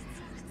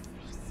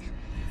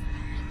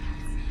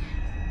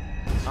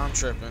 I'm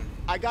tripping.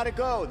 I gotta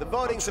go. The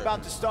voting's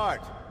about to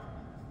start.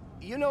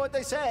 You know what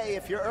they say,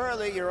 if you're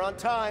early, you're on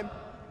time.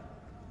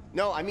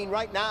 No, I mean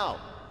right now.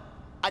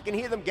 I can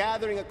hear them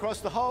gathering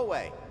across the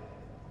hallway.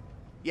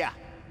 Yeah,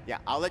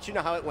 I'll let you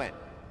know how it went.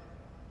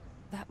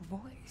 That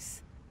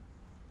voice.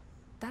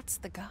 That's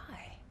the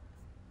guy.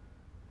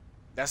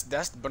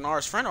 That's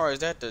Bernard's friend, or is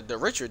that the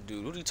Richard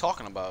dude? What are you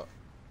talking about?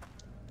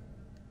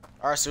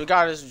 Alright, so we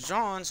got his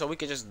John, so we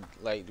could just,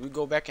 like, do we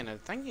go back in the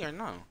thingy or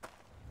no?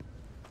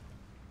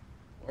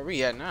 Where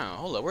we at now?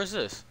 Hold up, where's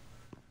this?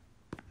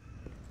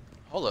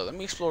 Hold up, let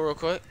me explore real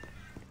quick.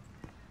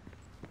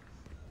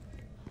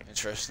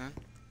 Interesting.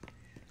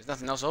 There's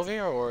nothing else over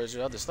here, or is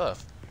there other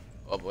stuff?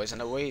 Oh, boys,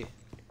 another way.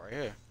 Right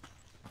here.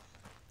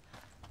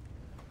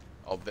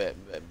 Oh, bet.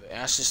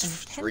 That's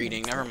just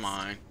reading, never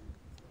mind.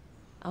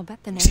 I'll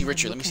bet the name. See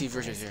Richard, let me see if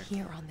Richard's here.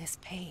 Here on this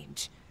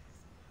page.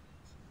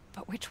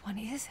 But which one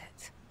is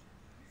it?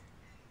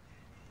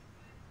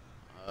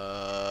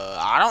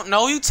 I don't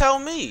know. You tell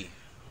me.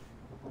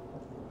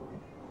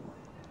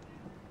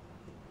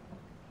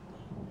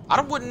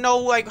 I wouldn't know.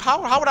 Like,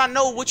 how would I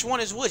know which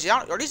one is which?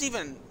 Are these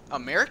even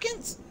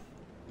Americans?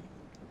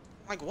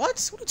 Like,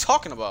 what? What are you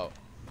talking about?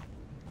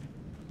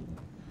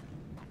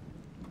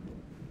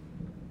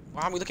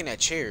 Why are we looking at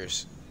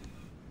chairs?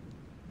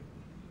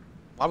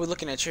 Why are we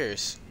looking at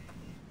chairs?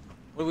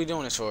 What are we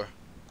doing this for?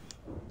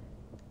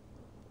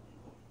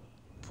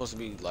 Supposed to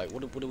be like,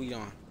 what are we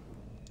doing?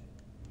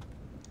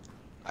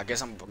 I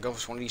guess I'm going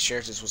for one of these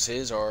shares. This was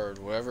his or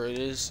whatever it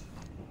is.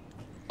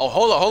 Oh,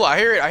 hold on. I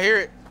hear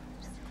it.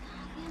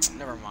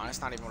 Never mind.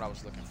 That's not even what I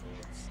was looking for.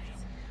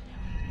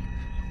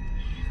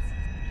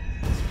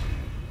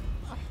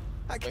 I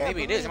But can't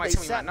maybe it is. It might believe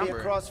tell me they my sat number.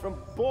 across from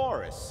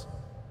Boris.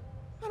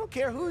 I don't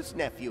care whose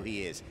nephew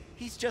he is.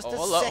 He's just a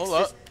hold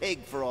sexist up.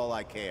 pig for all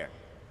I care.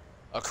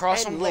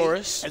 Across And from late,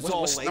 Boris. as What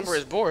always. number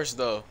is Boris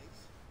though?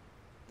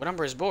 What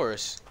number is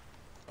Boris?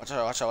 Watch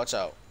out.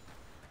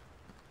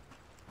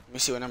 Let me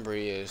see what number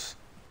he is.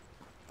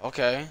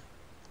 Okay.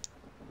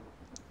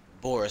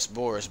 Boris.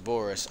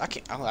 I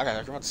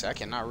got to say I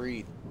cannot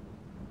read.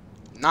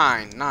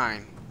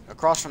 9.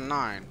 Across from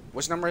 9.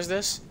 Which number is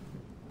this?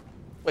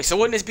 Wait, so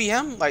wouldn't this be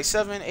him? Like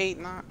 7, 8,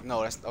 9?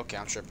 No, that's okay.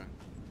 I'm tripping.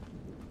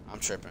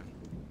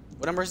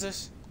 What number is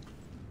this?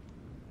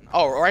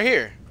 Oh, right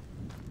here.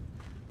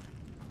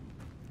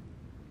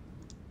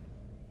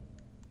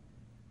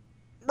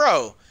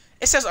 Bro,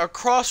 it says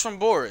across from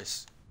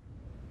Boris.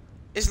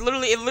 It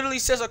literally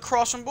says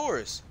across from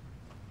Boris.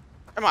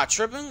 Am I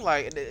tripping?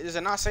 Like, does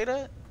it not say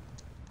that?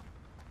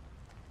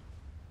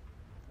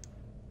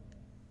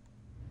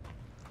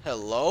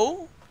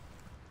 Hello?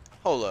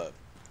 Hold up.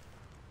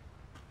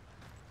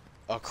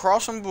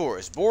 Across from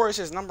Boris. Boris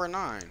is number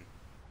 9.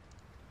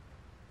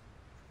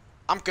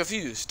 I'm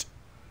confused.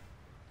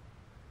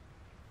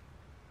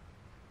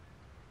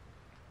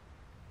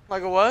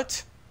 Like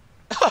what?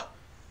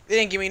 They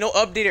didn't give me no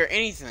update or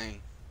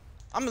anything.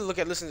 I'm gonna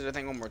listen to the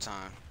thing one more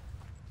time.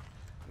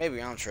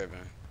 Maybe I'm tripping.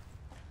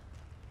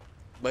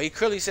 But he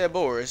clearly said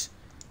Boris.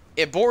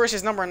 If Boris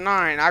is number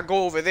 9, I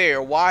go over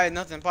there. Why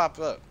nothing popped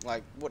up?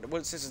 Like,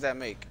 what sense does that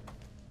make?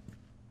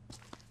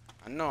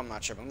 I know I'm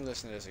not tripping. Let me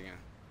listen to this again.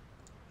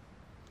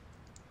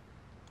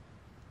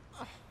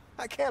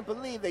 I can't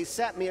believe they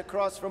sat me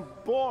across from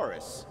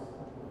Boris.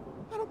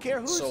 I don't care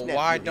whose So nephew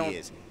why he don't-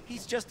 is.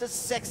 He's just a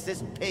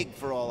sexist pig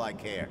for all I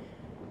care.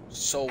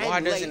 So why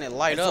And doesn't late, it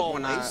light as up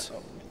when always.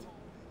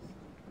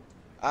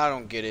 I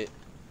don't get it.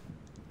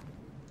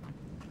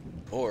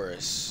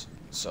 Boris.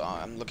 So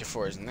I'm looking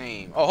for his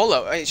name. Oh, hold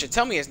up. Hey, it should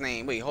tell me his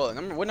name. Wait, hold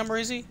up. What number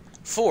is he?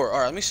 4. All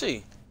right, let me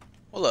see.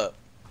 Hold up.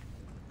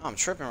 I'm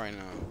tripping right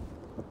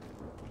now.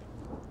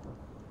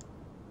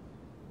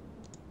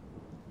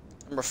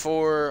 Number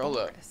 4. Hold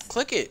up. Boris.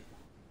 Click it.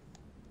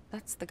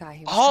 That's the guy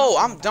he was Oh,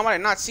 talking I'm dumb. I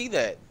did not see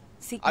that.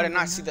 Seek I did number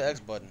not see the 9. X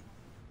button.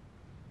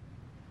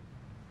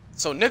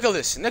 So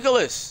Nicholas.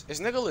 It's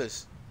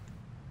Nicholas.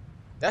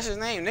 That's his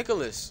name,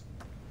 Nicholas.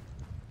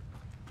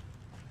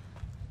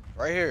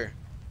 Right here.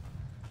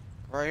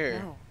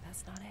 No,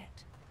 that's not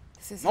it.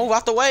 This is Move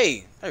out the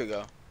way. There you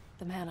go.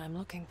 the man I'm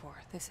looking for.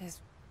 This is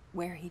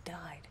where he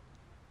died.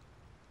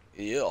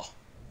 Yeah.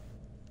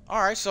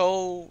 All right,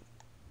 so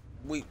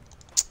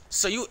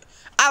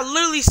I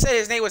literally said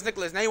his name was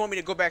Nicholas. Now you want me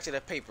to go back to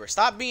the paper?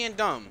 Stop being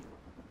dumb.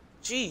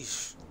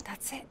 Jeez.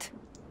 That's it.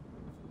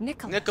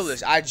 Nicholas.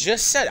 Nicholas, I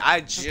just said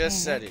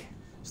Nick. it.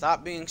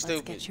 Stop being Let's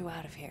stupid. get you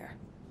out of here.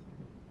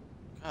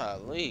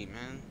 Golly,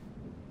 man.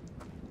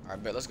 All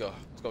right, bet. Let's go.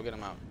 Let's go get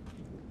him out.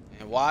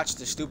 And watch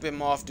the stupid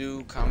moth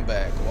dude come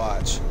back.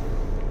 Watch.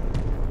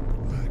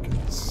 I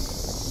can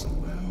smell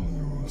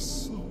your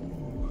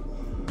soul.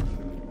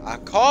 I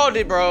called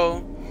it,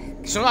 bro.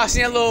 As soon as I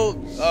seen a little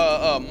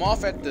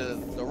moth at the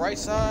right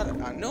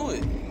side, I knew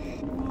it.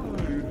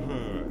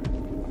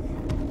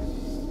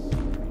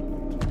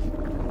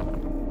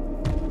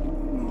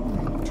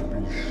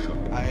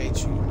 I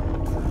hate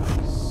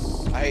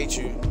you. I hate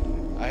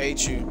you. I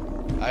hate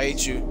you. I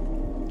hate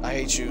you. I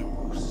hate you.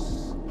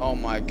 Oh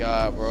my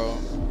god, bro.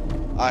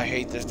 I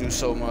hate this dude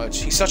so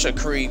much. He's such a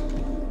creep.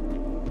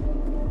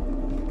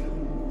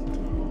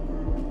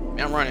 Man,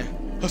 I'm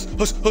running. Huss,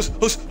 huss, huss,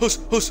 huss, huss,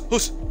 huss,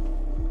 huss.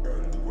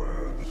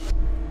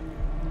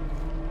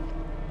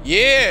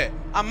 Yeah,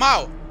 I'm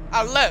out.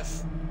 I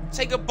left.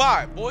 Say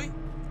goodbye, boy.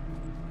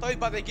 Thought you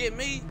about to get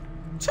me.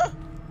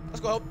 Let's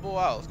go help the boy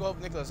out. Let's go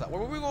help Nicholas out.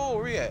 Where we go?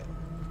 Where we at?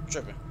 I'm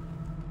tripping.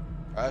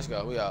 All right, let's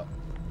go. We out.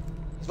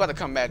 He's about to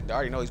come back. I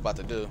already know what he's about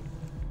to do.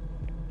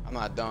 I'm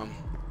not dumb.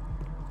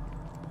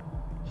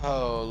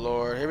 Oh,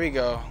 Lord. Here we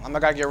go. I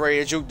gotta get ready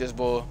to juke this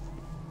boy.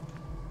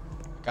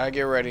 Gotta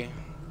get ready.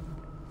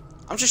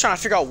 I'm just trying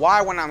to figure out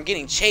why when I'm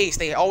getting chased,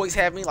 they always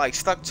have me, like,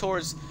 stuck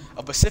towards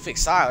a specific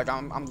side. Like,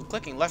 I'm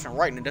clicking left and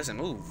right and it doesn't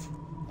move.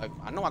 Like,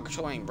 I know my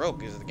controller ain't broke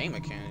because of the game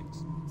mechanics.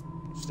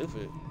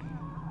 Stupid.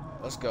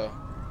 Let's go.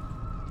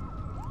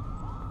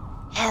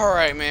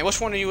 Alright, man. Which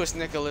one of you is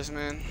Nicholas,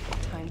 man?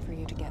 Time for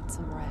you to get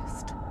some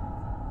rest.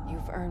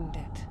 You've earned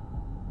it,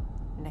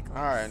 Nicholas.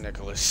 Alright,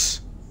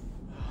 Nicholas.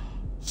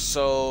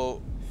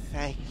 So...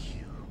 Thank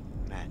you,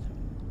 madam.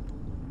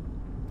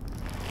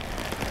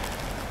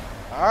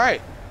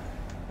 Alright.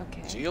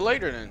 Okay. See you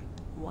later, then.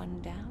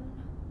 One down,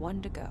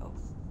 one to go.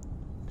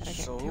 Better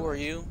get So to who are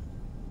it. you?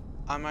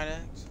 I might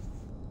ask.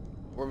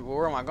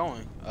 Where am I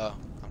going?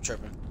 I'm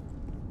tripping.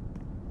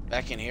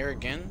 Back in here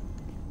again?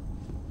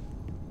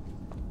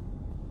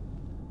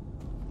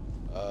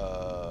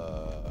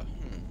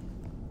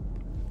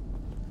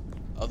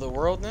 Other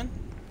world then?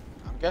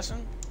 I'm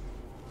guessing.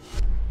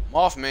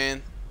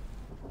 Mothman.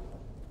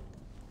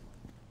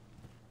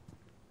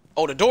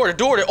 Oh, the door.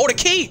 Oh, the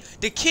key.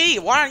 The key.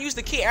 Why don't I use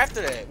the key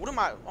after that? What am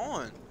I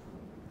on?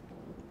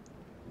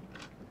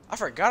 I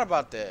forgot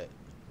about that.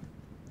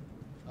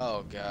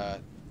 Oh,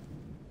 God.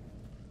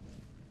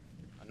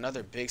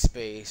 Another big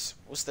space.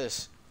 What's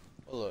this?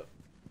 Oh, look.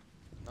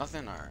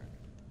 Nothing? Alright.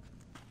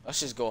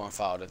 Let's just go and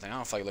follow the thing. I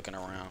don't feel like looking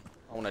around.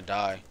 I want to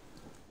die.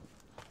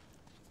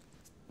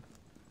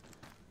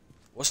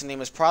 What's the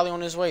name? Is probably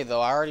on his way, though.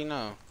 I already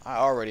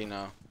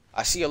know.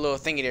 I see a little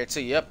thingy there,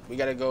 too. Yep, we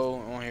gotta go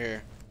on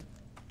here.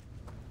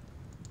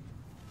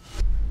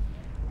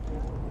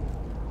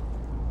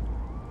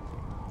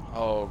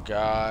 Oh,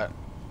 God.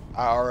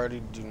 I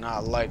already do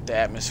not like the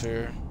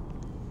atmosphere.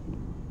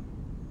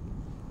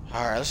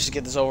 Alright, let's just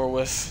get this over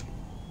with.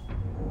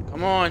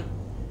 Come on.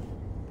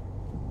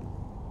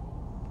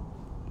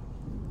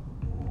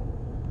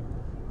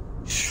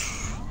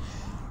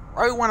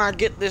 Right when I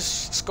get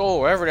this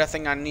skull, wherever that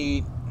thing I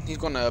need, he's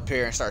gonna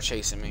appear and start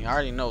chasing me. I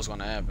already know what's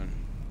gonna happen.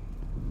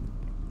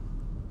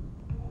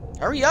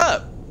 Hurry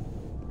up!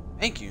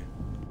 Thank you.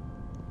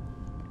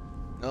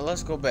 Now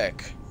let's go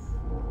back.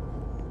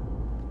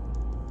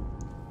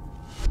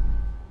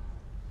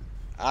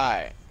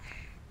 Alright.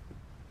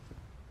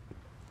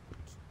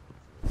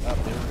 Oh,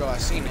 there we go. I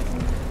seen it.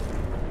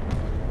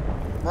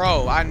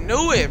 Bro, I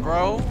knew it,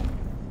 bro.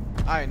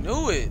 I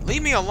knew it.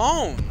 Leave me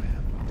alone.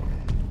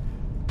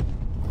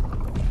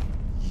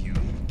 You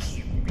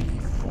keep me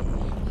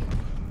fooled.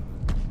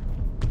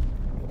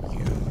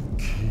 You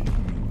keep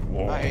me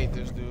warm. I hate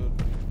this dude.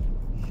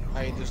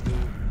 I hate this dude.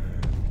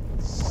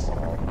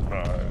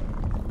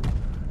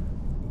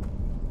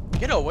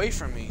 Get away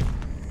from me.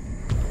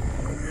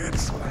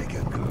 It's like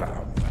a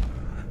glove.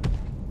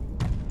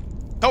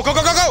 Go, go,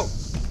 go, go, go!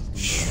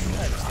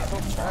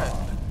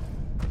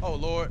 Oh,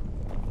 Lord.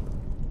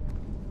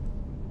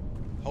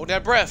 Hold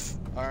that breath.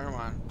 Alright, never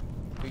mind.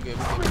 We good,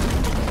 we good.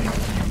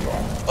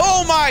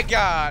 Oh my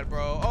God,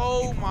 bro.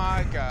 Oh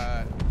my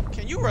God.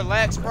 Can you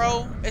relax,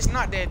 bro? It's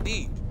not that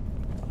deep.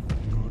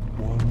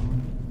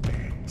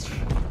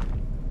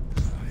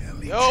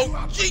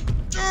 Yo, gee,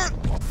 oh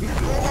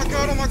my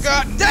God, oh my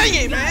God. Dang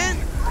it, man.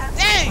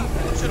 Dang.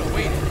 I should have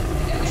waited.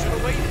 I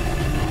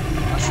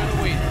should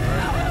have waited,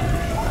 bro.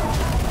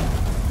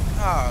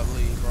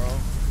 Golly, bro.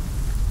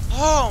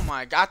 Oh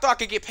my God. I thought I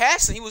could get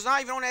past him. He was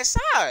not even on that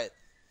side.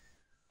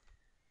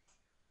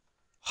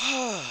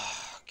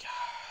 Oh,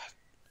 God.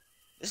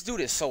 This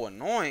dude is so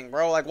annoying,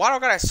 bro. Like, why do I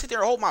gotta sit there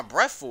and hold my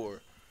breath for?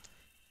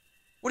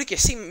 What, he can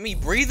see me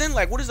breathing?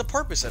 Like, what is the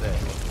purpose of that?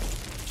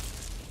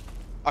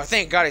 Oh,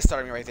 thank God he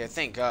started me right there.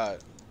 Thank God.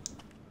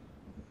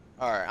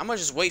 Alright, I'm gonna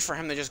just wait for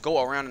him to just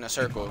go around in a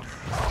circle.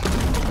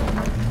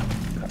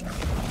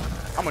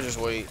 I'm gonna just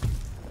wait.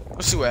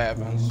 Let's see what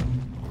happens.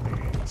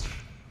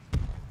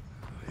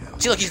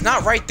 See, look, he's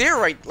not right there,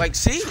 right? Like,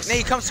 see? Then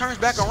he turns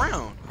back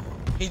around.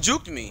 He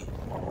juked me.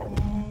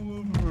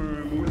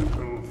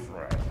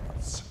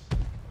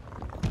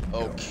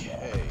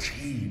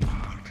 Okay.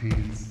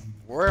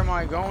 Where am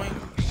I going?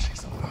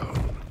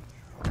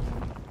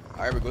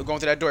 Alright, we're going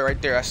through that door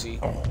right there, I see.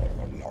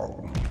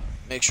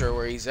 Make sure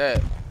where he's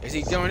at. Is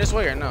he going this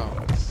way or no?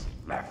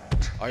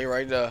 Oh, you're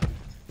right there.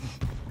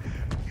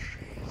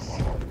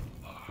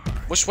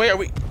 Which way are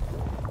we?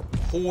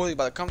 Oh, he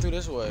about to come through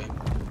this way.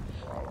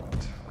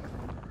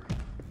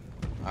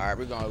 Alright,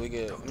 we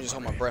good. Let me just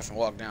hold my breath and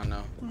walk down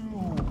now.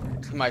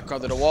 He might come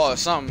to the wall or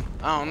something.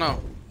 I don't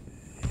know.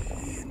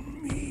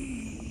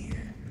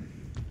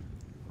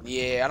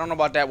 Yeah, I don't know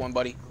about that one,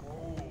 buddy.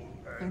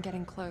 I'm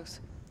getting close.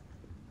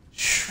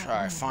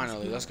 Alright,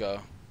 finally, let's go.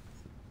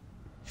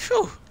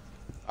 Phew.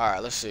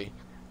 Alright, let's see.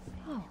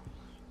 Oh.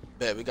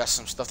 Bet we got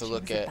some stuff to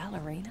look at.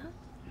 Ballerina?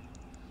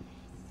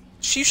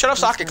 She shut up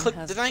so I can This click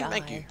one the has thing. "die"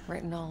 Thank you.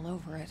 written all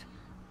over it.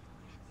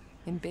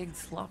 In big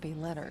sloppy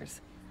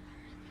letters.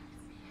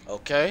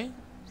 Okay.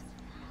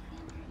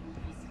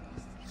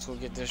 Let's go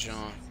get this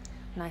on.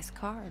 Nice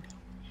card.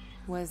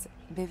 Was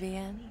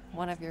Vivienne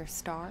one of your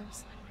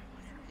stars?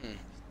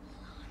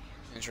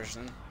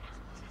 Interesting.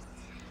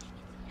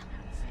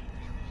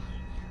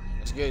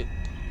 That's good.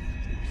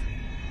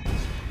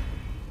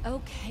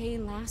 Okay,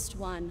 last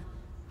one.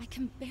 I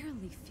can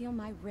barely feel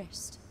my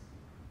wrist.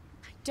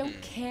 I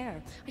don't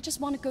care. I just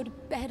want to go to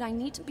bed. I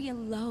need to be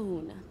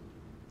alone.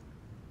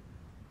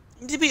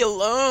 You need to be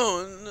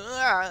alone.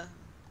 Ah.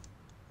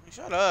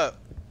 Shut up.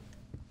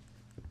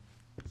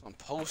 Some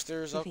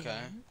posters. Okay.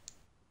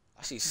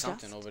 I see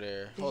something over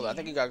there. Hold on. I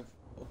think you got to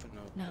open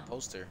the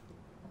poster.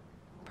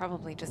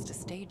 Probably just a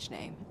stage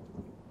name.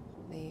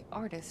 The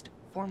artist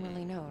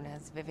formerly known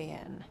as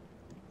Vivienne.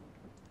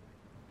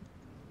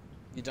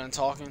 You done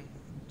talking?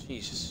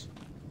 Jesus.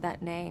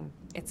 That name,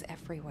 it's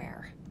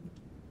everywhere.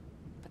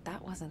 But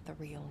that wasn't the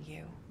real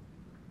you.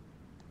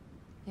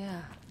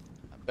 Yeah.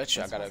 I bet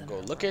you I gotta go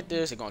look at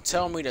this. They're gonna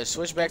tell me to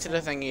switch back to the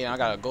thingy, and I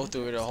gotta go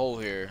through the hole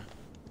here.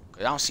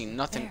 Cause I don't see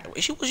nothing.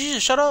 Was she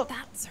just shut up?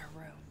 That's her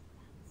room.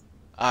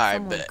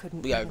 Alright, bet.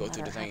 We gotta go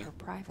through the thing.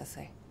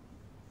 Privacy.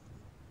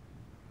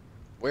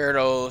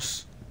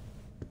 Weirdos.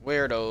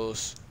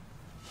 Weirdos.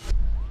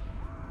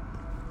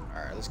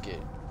 Alright, let's get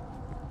it.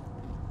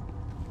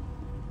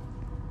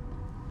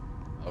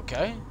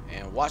 Okay,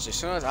 and watch as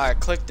soon as I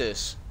click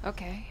this.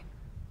 Okay.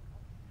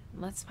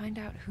 Let's find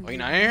out who. Oh, you you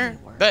not in really here?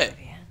 were, Bet.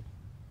 Vivian.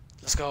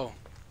 Let's go.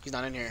 He's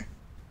not in here.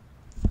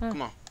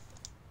 Come on.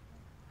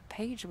 The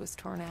page was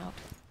torn out.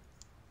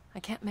 I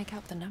can't make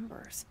out the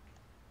numbers.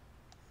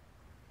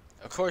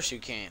 Of course you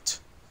can't.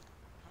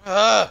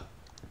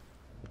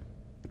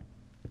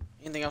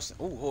 Anything else?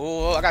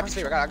 Ooh, I got a piece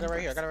of paper. I got it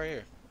right here. I got it right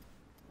here.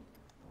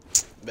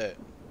 Bet.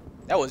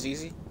 That was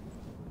easy.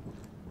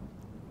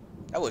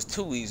 That was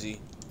too easy.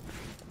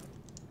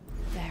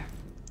 There.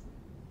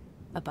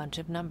 A bunch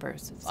of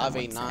numbers.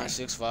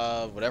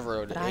 58965,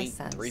 whatever. But I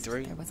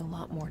 833. there was a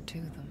lot more to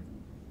them.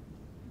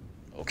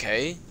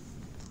 Okay.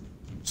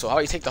 So how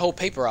do you take the whole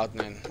paper out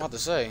then? I'm about to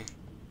say.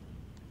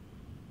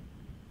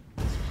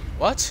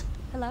 What?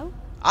 Hello?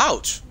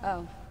 Ouch.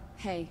 Oh,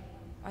 hey.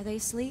 Are they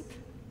asleep?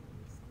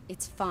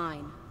 It's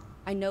fine.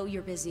 I know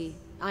you're busy.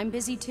 I'm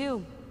busy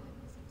too.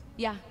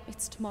 Yeah,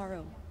 it's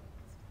tomorrow.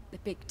 The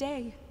big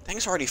day. Dang,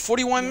 it's already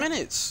 41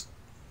 minutes.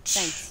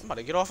 Thanks. I'm about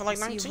to get off in like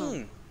I'll see you 19.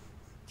 home.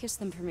 Kiss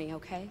them for me,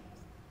 okay?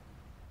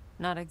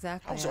 Not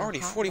exactly. That was a already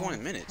hot 41 line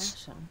of minutes.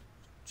 passion.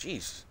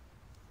 Jeez.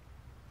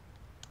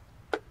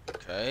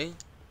 Okay.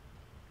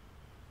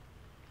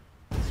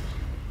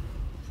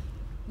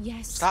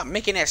 Yes. Stop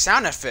making that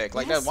sound effect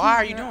like Yes, that. Why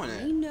are you Mother, doing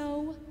I that?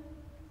 know.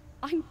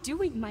 I'm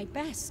doing my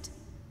best.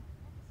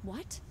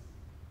 What?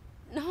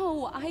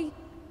 No,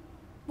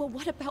 well,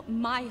 what about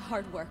my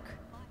hard work?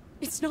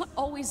 It's not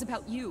always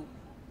about you.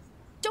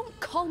 Don't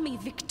call me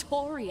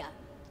Victoria.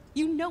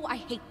 You know I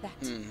hate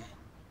that.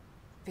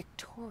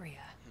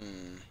 Victoria.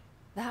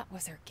 That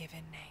was her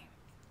given name.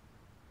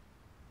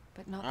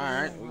 But not.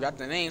 Alright, we got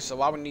the name, so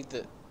why would we need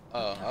the...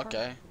 Oh,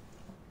 okay.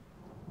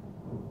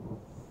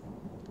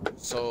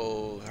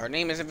 So, her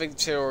name isn't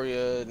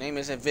Victoria, name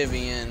isn't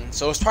Vivian.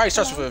 So, it probably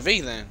starts with a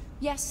V then.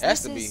 Yes, It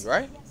has this to be, is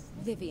right?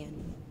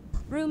 Vivian.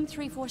 Room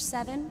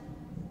 347.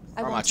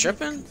 Am I want to make a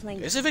tripping?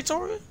 complaint. Is it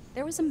Victoria?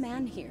 There was a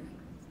man here.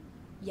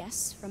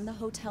 Yes, from the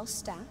hotel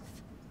staff.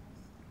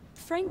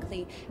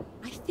 Frankly,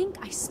 I think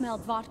I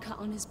smelled vodka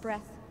on his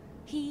breath.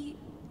 He...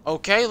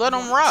 Okay, let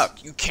him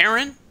rock. You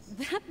Karen?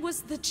 That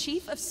was the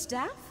chief of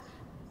staff?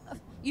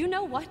 You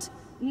know what?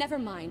 Never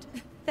mind.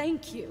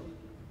 Thank you.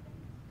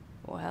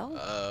 Well.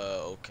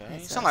 Okay.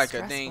 It's Sound a like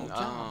a thing,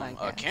 stressful job, I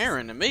a guess.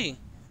 Karen to me.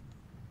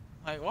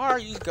 Like, why are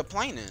you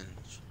complaining?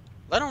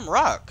 Let him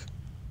rock.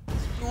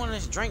 You want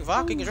to drink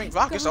vodka? You can drink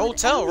vodka. It's a God,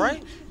 hotel, Ellie,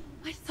 right?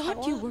 I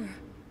thought you were...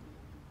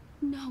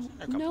 No,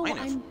 They're no,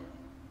 complaining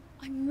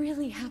I'm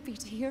really happy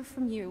to hear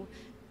from you.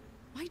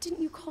 Why didn't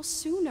you call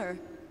sooner?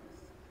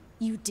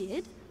 You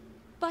did?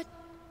 But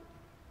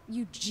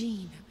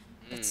Eugene,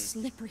 that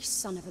slippery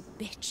son of a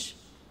bitch.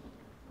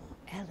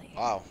 Ellie.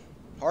 Wow.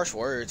 Harsh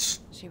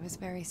words. She was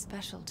very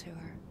special to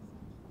her.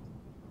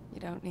 You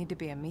don't need to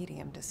be a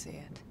medium to see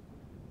it.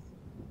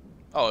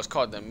 Oh, it's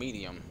called the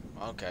medium.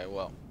 Okay,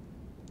 well.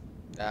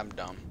 I'm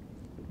dumb.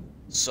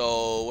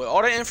 So, with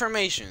all the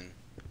information,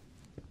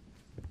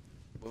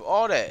 with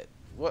all that,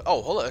 what?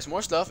 Oh, hold up. It's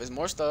more stuff. It's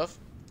more stuff.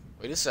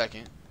 Wait a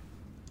second.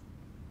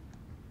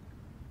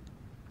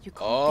 You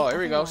called Oh, the here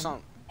we other go. one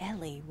Something.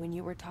 Ellie when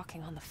you were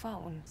talking on the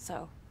phone,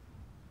 so...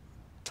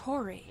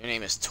 Tori. Your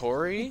name is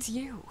Tori? It's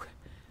you.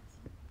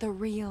 The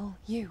real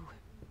you.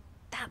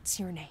 That's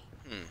your name.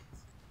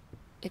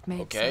 It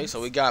made Okay, sense,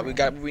 so we got really.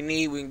 what we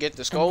need. We can get the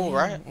The skull, name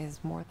right? is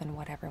more than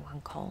what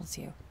everyone calls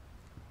you.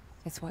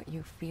 It's what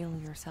you feel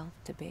yourself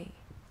to be.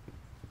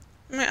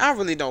 Man, I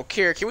really don't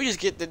care. Can we just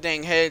get the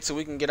dang head so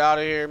we can get out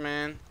of here,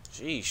 man?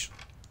 Sheesh.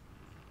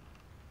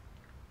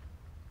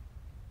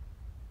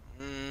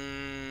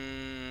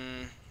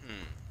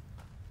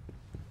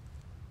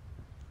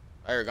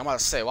 Eric, I'm about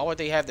to say, why would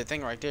they have the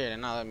thing right there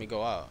and not let me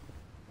go out?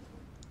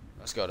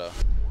 Let's go, though.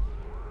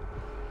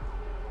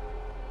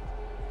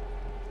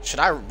 Should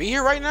I be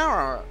here right now,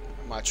 or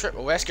my trip?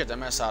 Oh, that scared the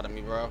mess out of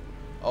me, bro.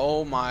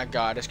 Oh my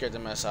god, that scared the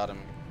mess out of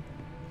me.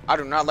 I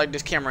do not like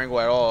this camera angle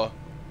at all.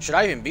 Should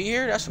I even be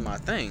here? That's my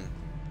thing.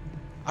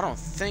 I don't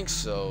think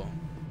so.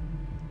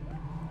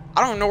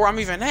 I don't know where I'm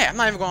even at. I'm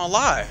not even gonna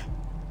lie.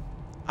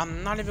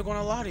 I'm not even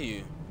gonna lie to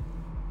you.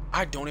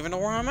 I don't even know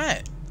where I'm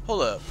at.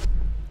 Hold up.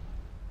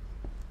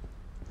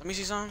 Let me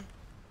see something.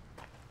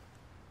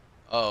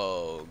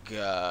 Oh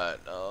god.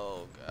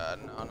 Oh god.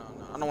 No, no,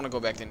 no. I don't want to go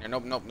back in there.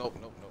 Nope, nope, nope,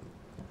 nope, nope.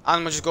 I'm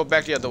gonna just go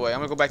back the other way. I'm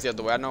gonna go back the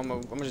other way. I know I'm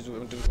gonna just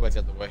go back the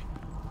other way.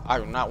 I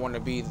do not want to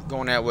be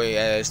going that way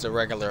as the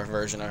regular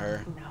version of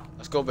her. No.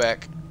 Let's go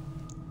back.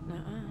 Nuh-uh.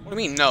 What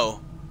do you mean, no?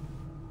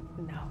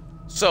 No.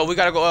 So, we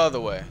gotta go the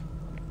other way.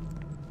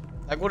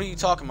 Like, what are you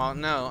talking about?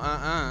 No,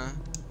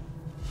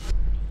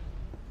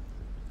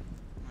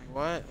 Like,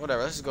 what?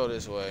 Whatever, let's just go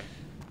this way.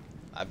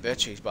 I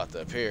bet you he's about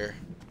to appear.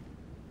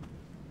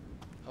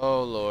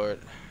 Oh, Lord.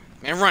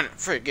 Man, run it.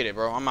 Forget it,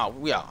 bro. I'm out.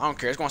 We out. I don't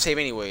care. It's gonna save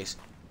anyways.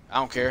 I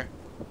don't care.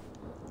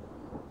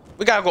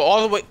 We gotta go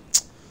all the way.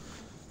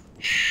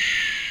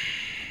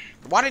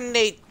 Why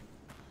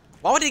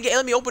would they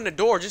let me open the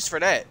door just for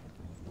that?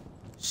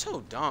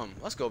 So dumb.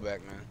 Let's go back,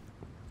 man.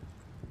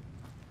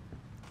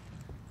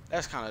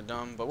 That's kind of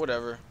dumb, but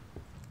whatever.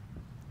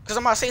 Because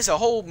I'm about to say it's a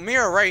whole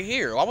mirror right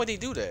here. Why would they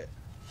do that?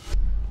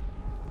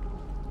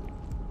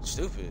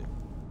 Stupid.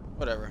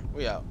 Whatever.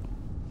 We out.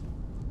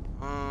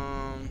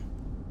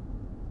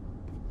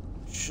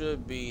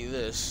 Should be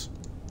this.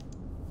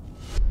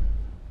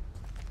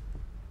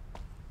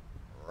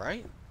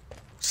 Right?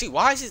 See,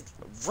 why is it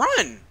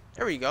run?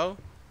 There we go.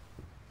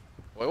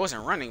 Well, it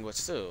wasn't running, but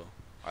still.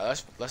 All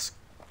right, let's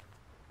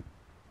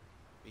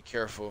be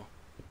careful.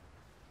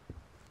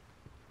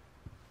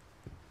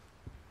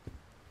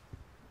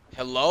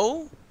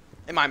 Hello?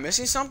 Am I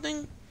missing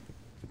something?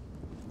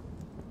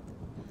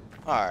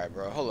 Alright,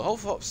 bro.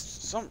 Hold up.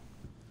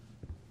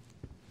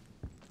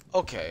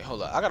 Okay,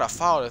 hold up. I gotta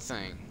follow the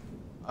thing.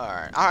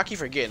 Alright. I keep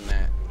forgetting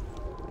that.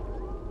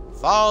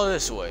 Follow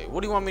this way.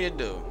 What do you want me to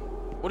do?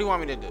 What do you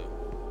want me to do?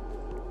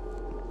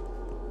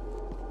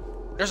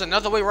 There's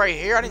another way right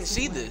here? I didn't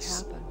see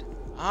this.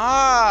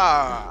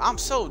 Ah, I'm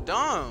so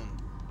dumb.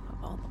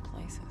 Of all the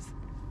places.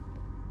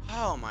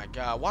 Oh my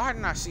god. Why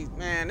didn't I see?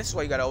 Man, this is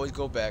why you gotta always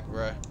go back,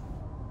 bruh.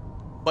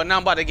 But now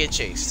I'm about to get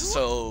chased,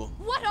 so...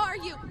 What are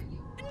you?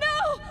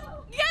 No!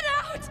 Get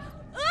out!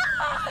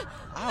 Ah!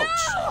 Ouch.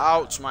 No!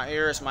 Ouch. My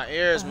ears, my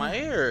ears, my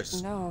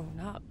ears. No,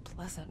 not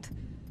pleasant.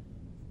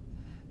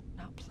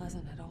 Not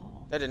pleasant at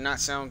all. That did not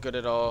sound good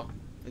at all.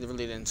 It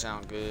really didn't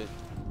sound good.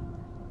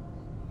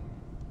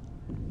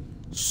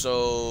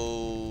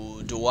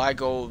 So, do I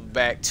go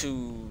back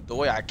to the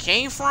way I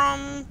came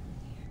from?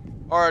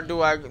 Or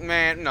do I,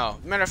 man, no.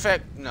 Matter of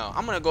fact, no.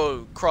 I'm gonna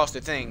go across the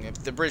thing,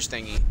 the bridge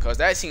thingy, because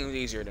that seems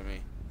easier to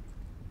me.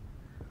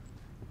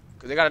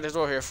 Because they got this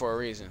door here for a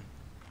reason.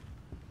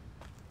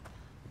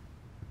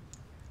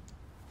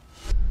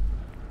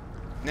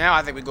 Now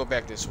I think we go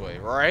back this way,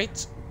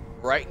 right?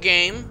 Right,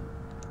 game.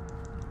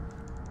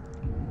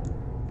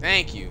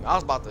 Thank you. I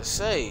was about to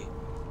say.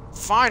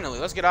 Finally,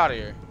 let's get out of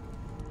here.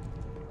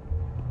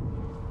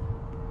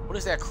 What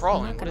is that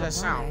crawling? What does that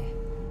sound?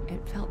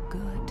 It felt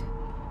good.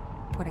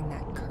 Putting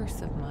that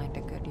curse of mine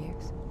to good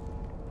use.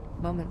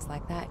 Moments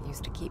like that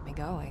used to keep me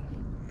going.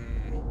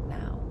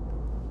 Now,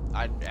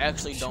 I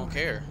actually don't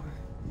care.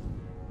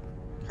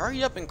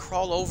 Hurry up and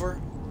crawl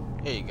over.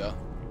 There you go.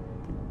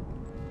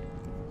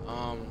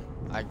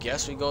 I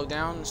guess we go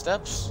down the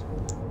steps.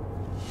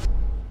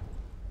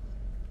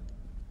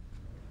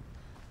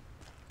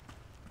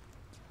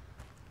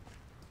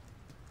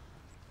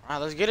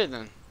 Alright, let's get it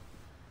then.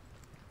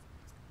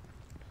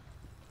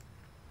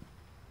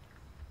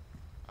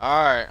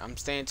 Alright, I'm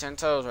staying 10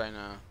 toes right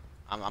now.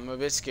 I'm a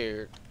bit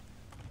scared.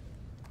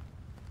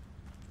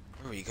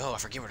 Where we go? I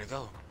forget where to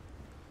go.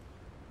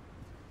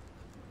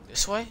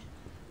 This way?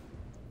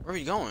 Where are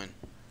we going?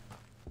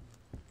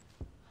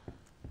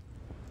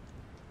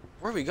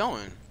 Where are we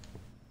going?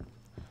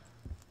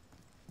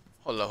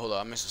 Hold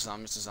up. I'm missing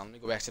something. Let me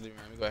go back to the mirror.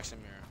 I'm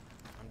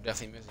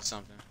definitely missing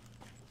something.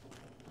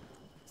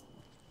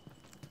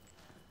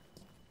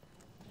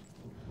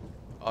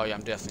 Oh yeah,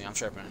 I'm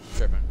tripping.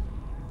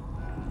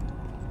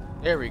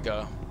 There we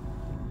go.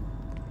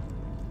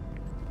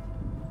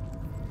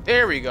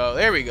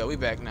 We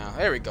back now.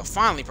 There we go.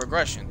 Finally,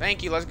 progression.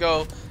 Thank you. Let's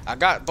go. I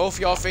got both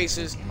y'all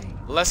faces.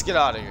 Let's get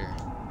out of here.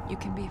 you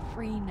can be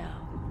free now,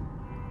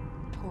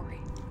 Tori.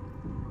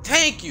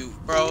 Thank you,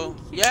 bro.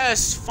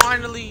 Yes,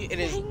 finally. It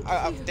is.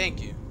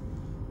 Thank you.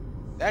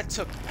 That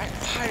took.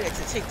 Why did it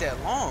take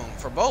that long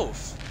for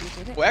both? You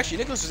did it. Well, actually,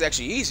 Nicholas was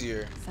actually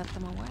easier. Sent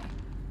them away.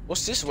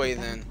 What's this way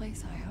Better then?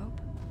 place, I hope.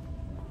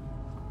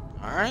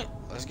 All right,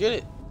 let's get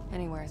it.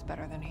 Anywhere is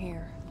better than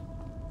here.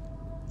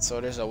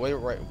 So there's a way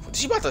right. Is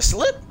she about to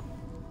slip?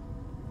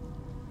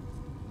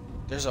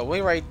 There's a way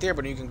right there,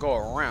 but you can go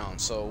around.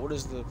 So what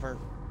is the per?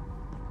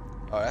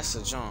 Oh, that's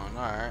the John.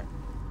 All right.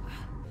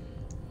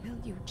 Will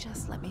you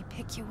just let me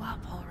pick you up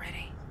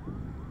already?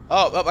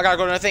 Oh, I gotta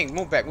go to the thing.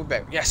 Move back.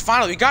 Yes,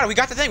 finally, we got it. We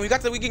got the thing. We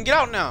can get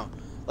out now.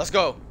 Let's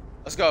go.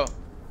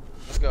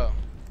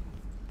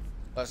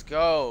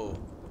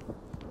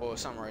 Oh,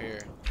 something right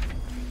here.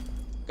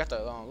 Got the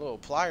little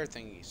plier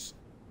thingies.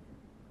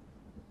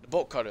 The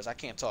bolt cutters. I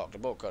can't talk. The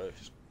bolt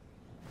cutters.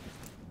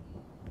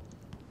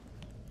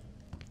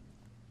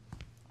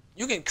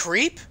 You can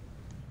creep?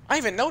 I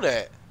didn't even know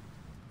that.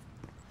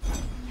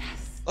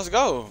 Yes. Let's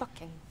go.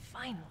 Fucking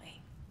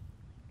finally.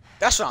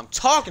 That's what I'm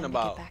talking Time to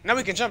get about. back Now to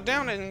we can jump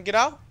down and get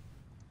out.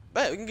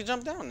 Bet we can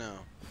jump down now.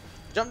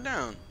 Jump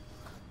down.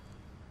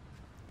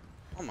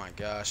 Oh my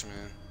gosh,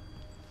 man.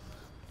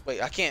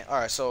 Wait, I can't. All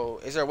right, so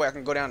is there a way I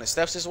can go down the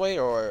steps this way,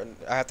 or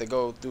I have to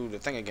go through the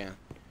thing again?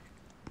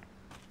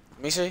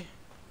 Let me see.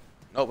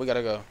 Nope, we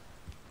gotta go.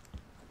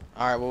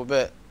 All right, well,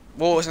 bet.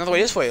 Whoa, there's another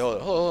way this way.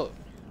 Hold on.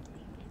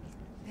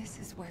 This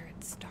is where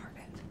it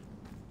started.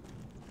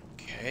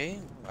 Okay,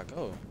 where do I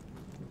go?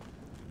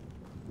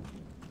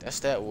 That's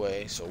that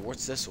way. So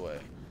what's this way?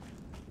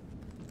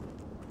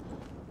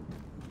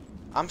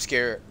 I'm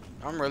scared.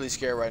 I'm really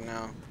scared right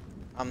now.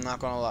 I'm not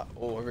gonna lie.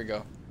 Oh, here we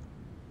go.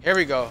 Here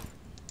we go.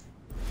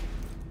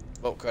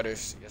 Bolt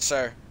cutters. Yes,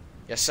 sir.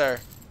 Yes, sir.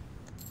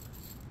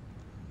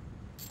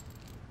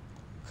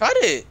 Cut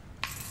it.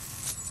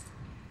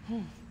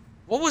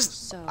 What was...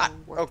 So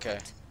worth okay.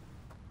 it.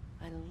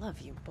 I love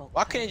you both.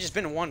 Why couldn't it just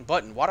been one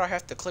button? Why do I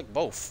have to click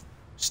both?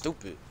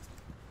 Stupid.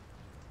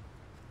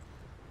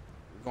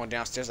 We're going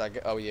downstairs.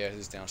 Oh yeah,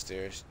 it's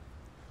downstairs.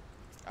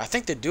 I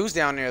think the dude's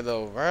down there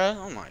though, bruh.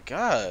 Oh my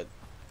god.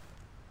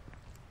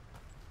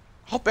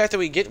 Hope after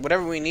we get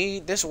whatever we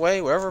need this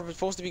way, wherever we're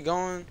supposed to be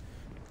going,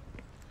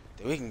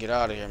 that we can get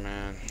out of here,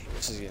 man.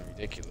 This is getting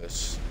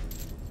ridiculous.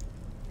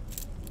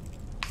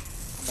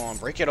 Come on,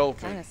 break it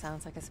open. Kinda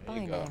sounds like a spy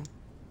There you go. name.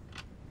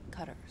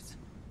 Cutters.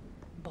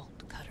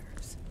 Bolt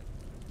cutters.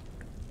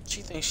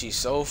 She thinks she's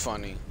so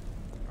funny.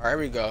 Alright, here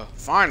we go.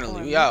 Finally,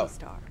 Or a we out.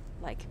 Star,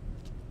 like.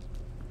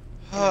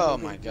 Oh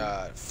my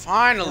god.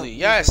 Finally.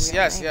 Yes,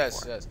 yes,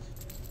 yes, yes.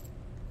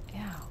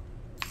 Yeah.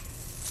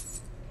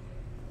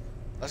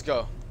 Let's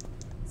go.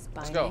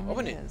 Spy Let's go. name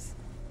Open it. is.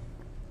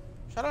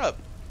 Shut up.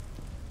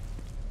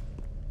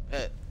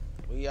 Bet.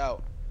 We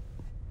out.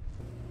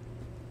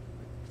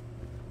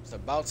 It's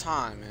about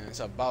time, man.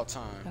 It's about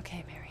time.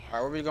 Okay, Marianne.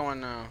 Alright, where we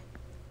going now?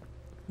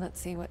 Let's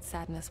see what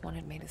Sadness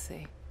wanted me to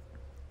see.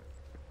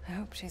 I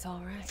hope she's all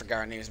I right.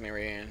 forgot her name is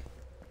Marianne.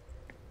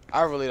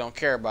 I really don't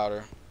care about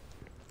her.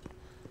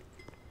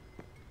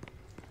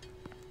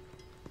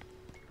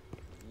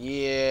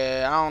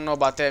 Yeah, I don't know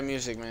about that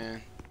music,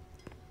 man.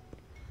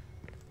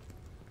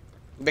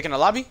 We back in the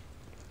lobby?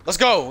 Let's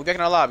go. We're back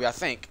in the lobby, I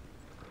think.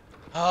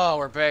 Oh,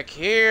 we're back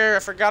here. I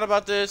forgot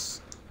about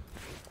this.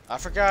 I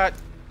forgot.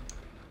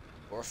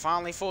 We're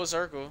finally full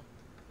circle.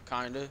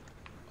 Kinda.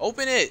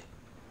 Open it.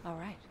 All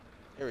right.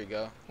 Here we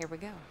go. Here we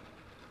go.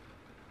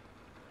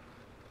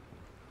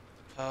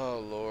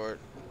 Oh, Lord.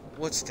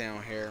 What's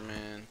down here,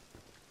 man?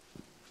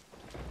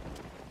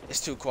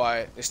 It's too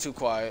quiet. It's too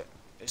quiet.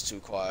 It's too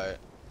quiet.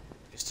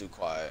 It's too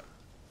quiet.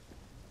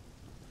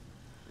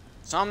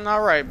 Something not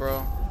right,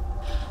 bro.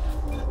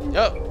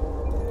 Yup.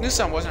 Knew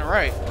something wasn't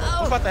right.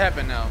 What's about to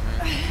happen now,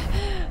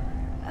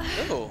 man?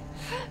 Ew.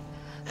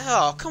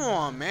 Oh, come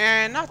on,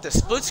 man. Not the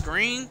split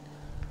screen.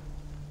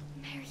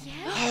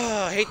 Marianne?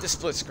 Oh, I hate the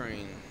split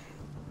screen.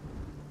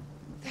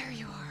 There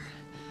you are.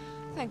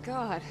 Thank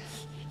God.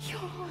 You're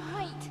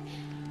alright.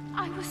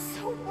 I was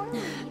so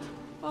worried.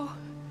 Oh,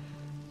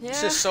 yeah.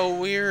 This is so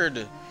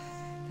weird.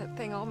 That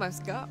thing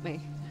almost got me.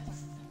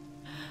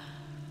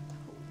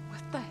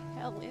 What the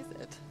hell is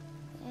it?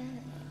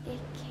 It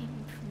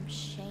came from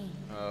shame.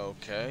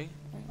 Okay.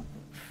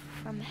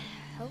 From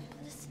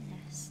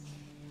helplessness.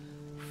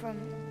 From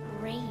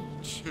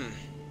rage.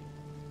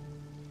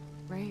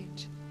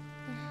 Rage.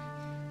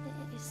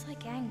 It's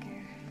like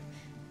anger,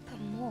 but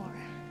more.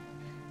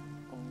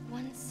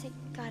 Once it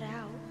got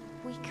out,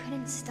 we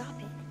couldn't stop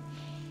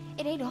it.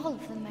 It ate all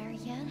of them,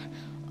 Marianne.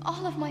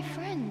 All of my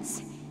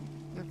friends.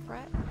 Your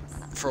friends?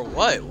 For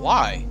what?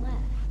 Why?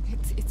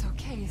 It's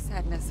okay,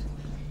 Sadness.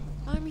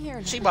 I'm here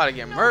now. She about to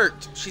get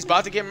murked. She's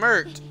about to get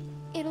murked.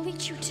 It'll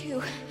eat you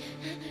too.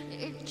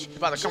 She's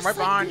about to come right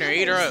behind her,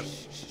 eat her up.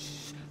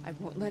 I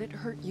won't let it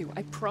hurt you,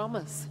 I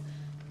promise.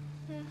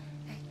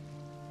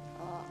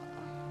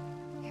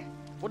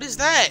 What is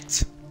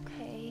that?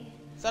 Okay.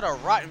 Is that a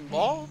rotten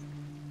ball?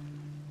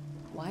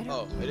 Why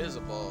Oh, don't it you is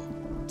a ball.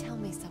 tell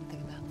me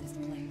something about this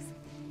place?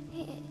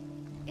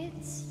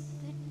 It's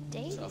the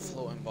day. It's a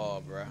floating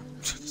ball, bruh.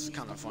 It's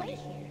kind of funny.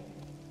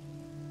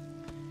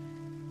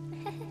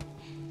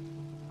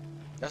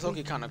 That's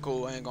looking kind of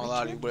cool. I ain't gonna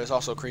lie to you, but it's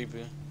also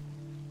creepy.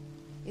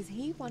 Is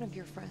he one of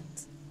your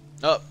friends?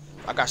 Up.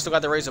 Still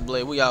got the razor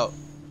blade. We out.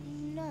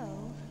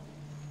 No.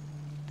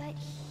 But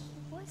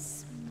he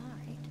was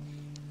smart.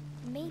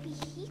 Maybe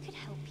he could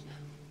help you.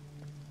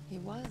 He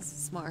was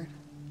smart.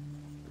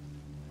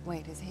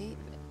 Wait, is he?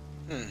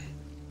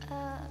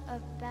 A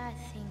bad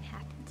thing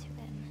happened to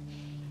him.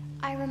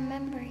 I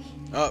remember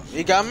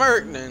He got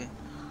murked then.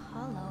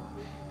 hollow,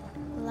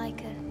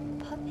 like a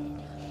puppet.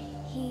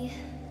 He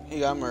He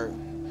got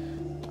murked.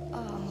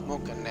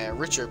 Smoking that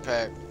Richard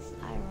pack.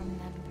 I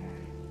remember.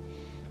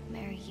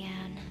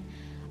 Marianne,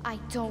 I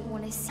don't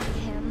want to see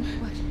him.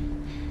 What?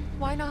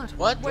 Why not?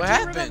 What? What do you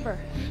happened? remember?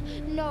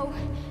 No.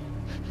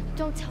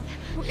 Don't tell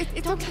them.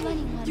 It's Don't okay. tell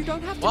anyone. You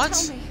don't have to What?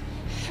 tell me.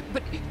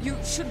 But you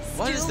should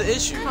What still is the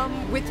issue?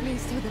 come with me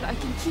so that I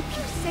can keep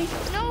you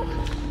safe. No.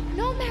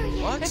 No,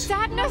 Marianne. What?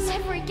 Sadness.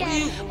 Never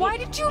again. Why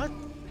did you What?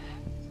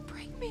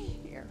 bring me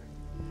here?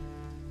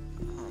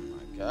 Oh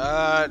my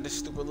god, this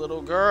stupid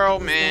little girl,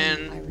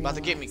 man. I About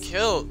to get me realized.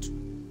 killed.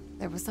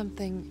 There was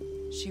something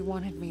she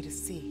wanted me to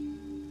see.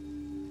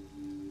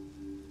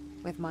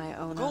 With my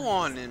own Go eyes.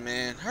 on then,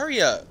 man.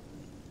 Hurry up.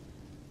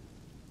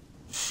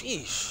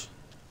 Sheesh.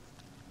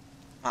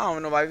 I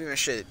don't know if I even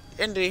should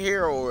end it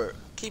here or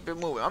keep it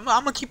moving. I'm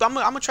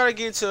gonna try to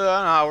get to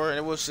an hour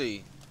and we'll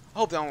see. I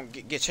hope they don't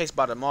get chased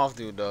by the moth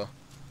dude though.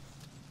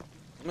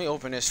 Let me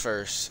open this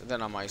first,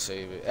 then I might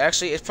save it.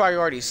 Actually, it's probably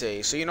already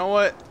saved. So you know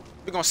what?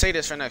 We're gonna save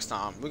this for next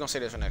time.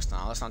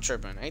 That's not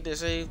tripping. Ain't this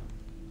saved?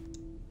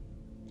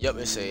 Yep,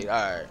 it's saved.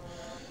 Alright.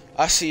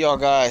 I'll see y'all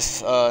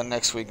guys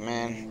next week,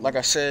 man. Like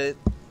I said,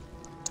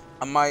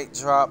 I might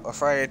drop a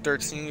Friday the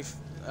 13th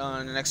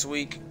the next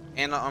week.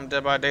 and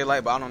Dead by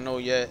Daylight, but I don't know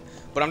yet.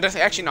 But I'm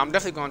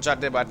definitely gonna drop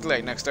Dead by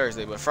Daylight next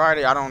Thursday. But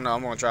Friday, I don't know.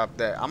 I'm gonna drop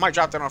that. I might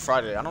drop that on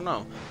Friday. I don't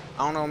know.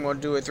 I'm gonna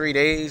do it 3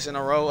 days in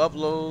a row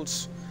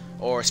uploads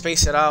or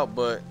space it out.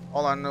 But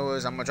all I know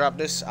is I'm gonna drop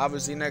this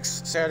obviously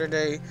next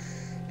Saturday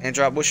and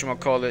drop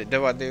whatchamacallit, Dead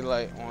by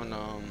Daylight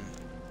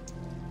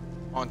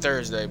on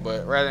Thursday.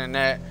 But rather than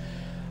that,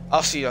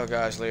 I'll see y'all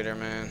guys later,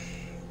 man.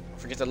 Don't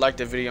forget to like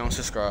the video and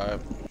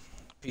subscribe.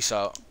 Peace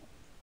out.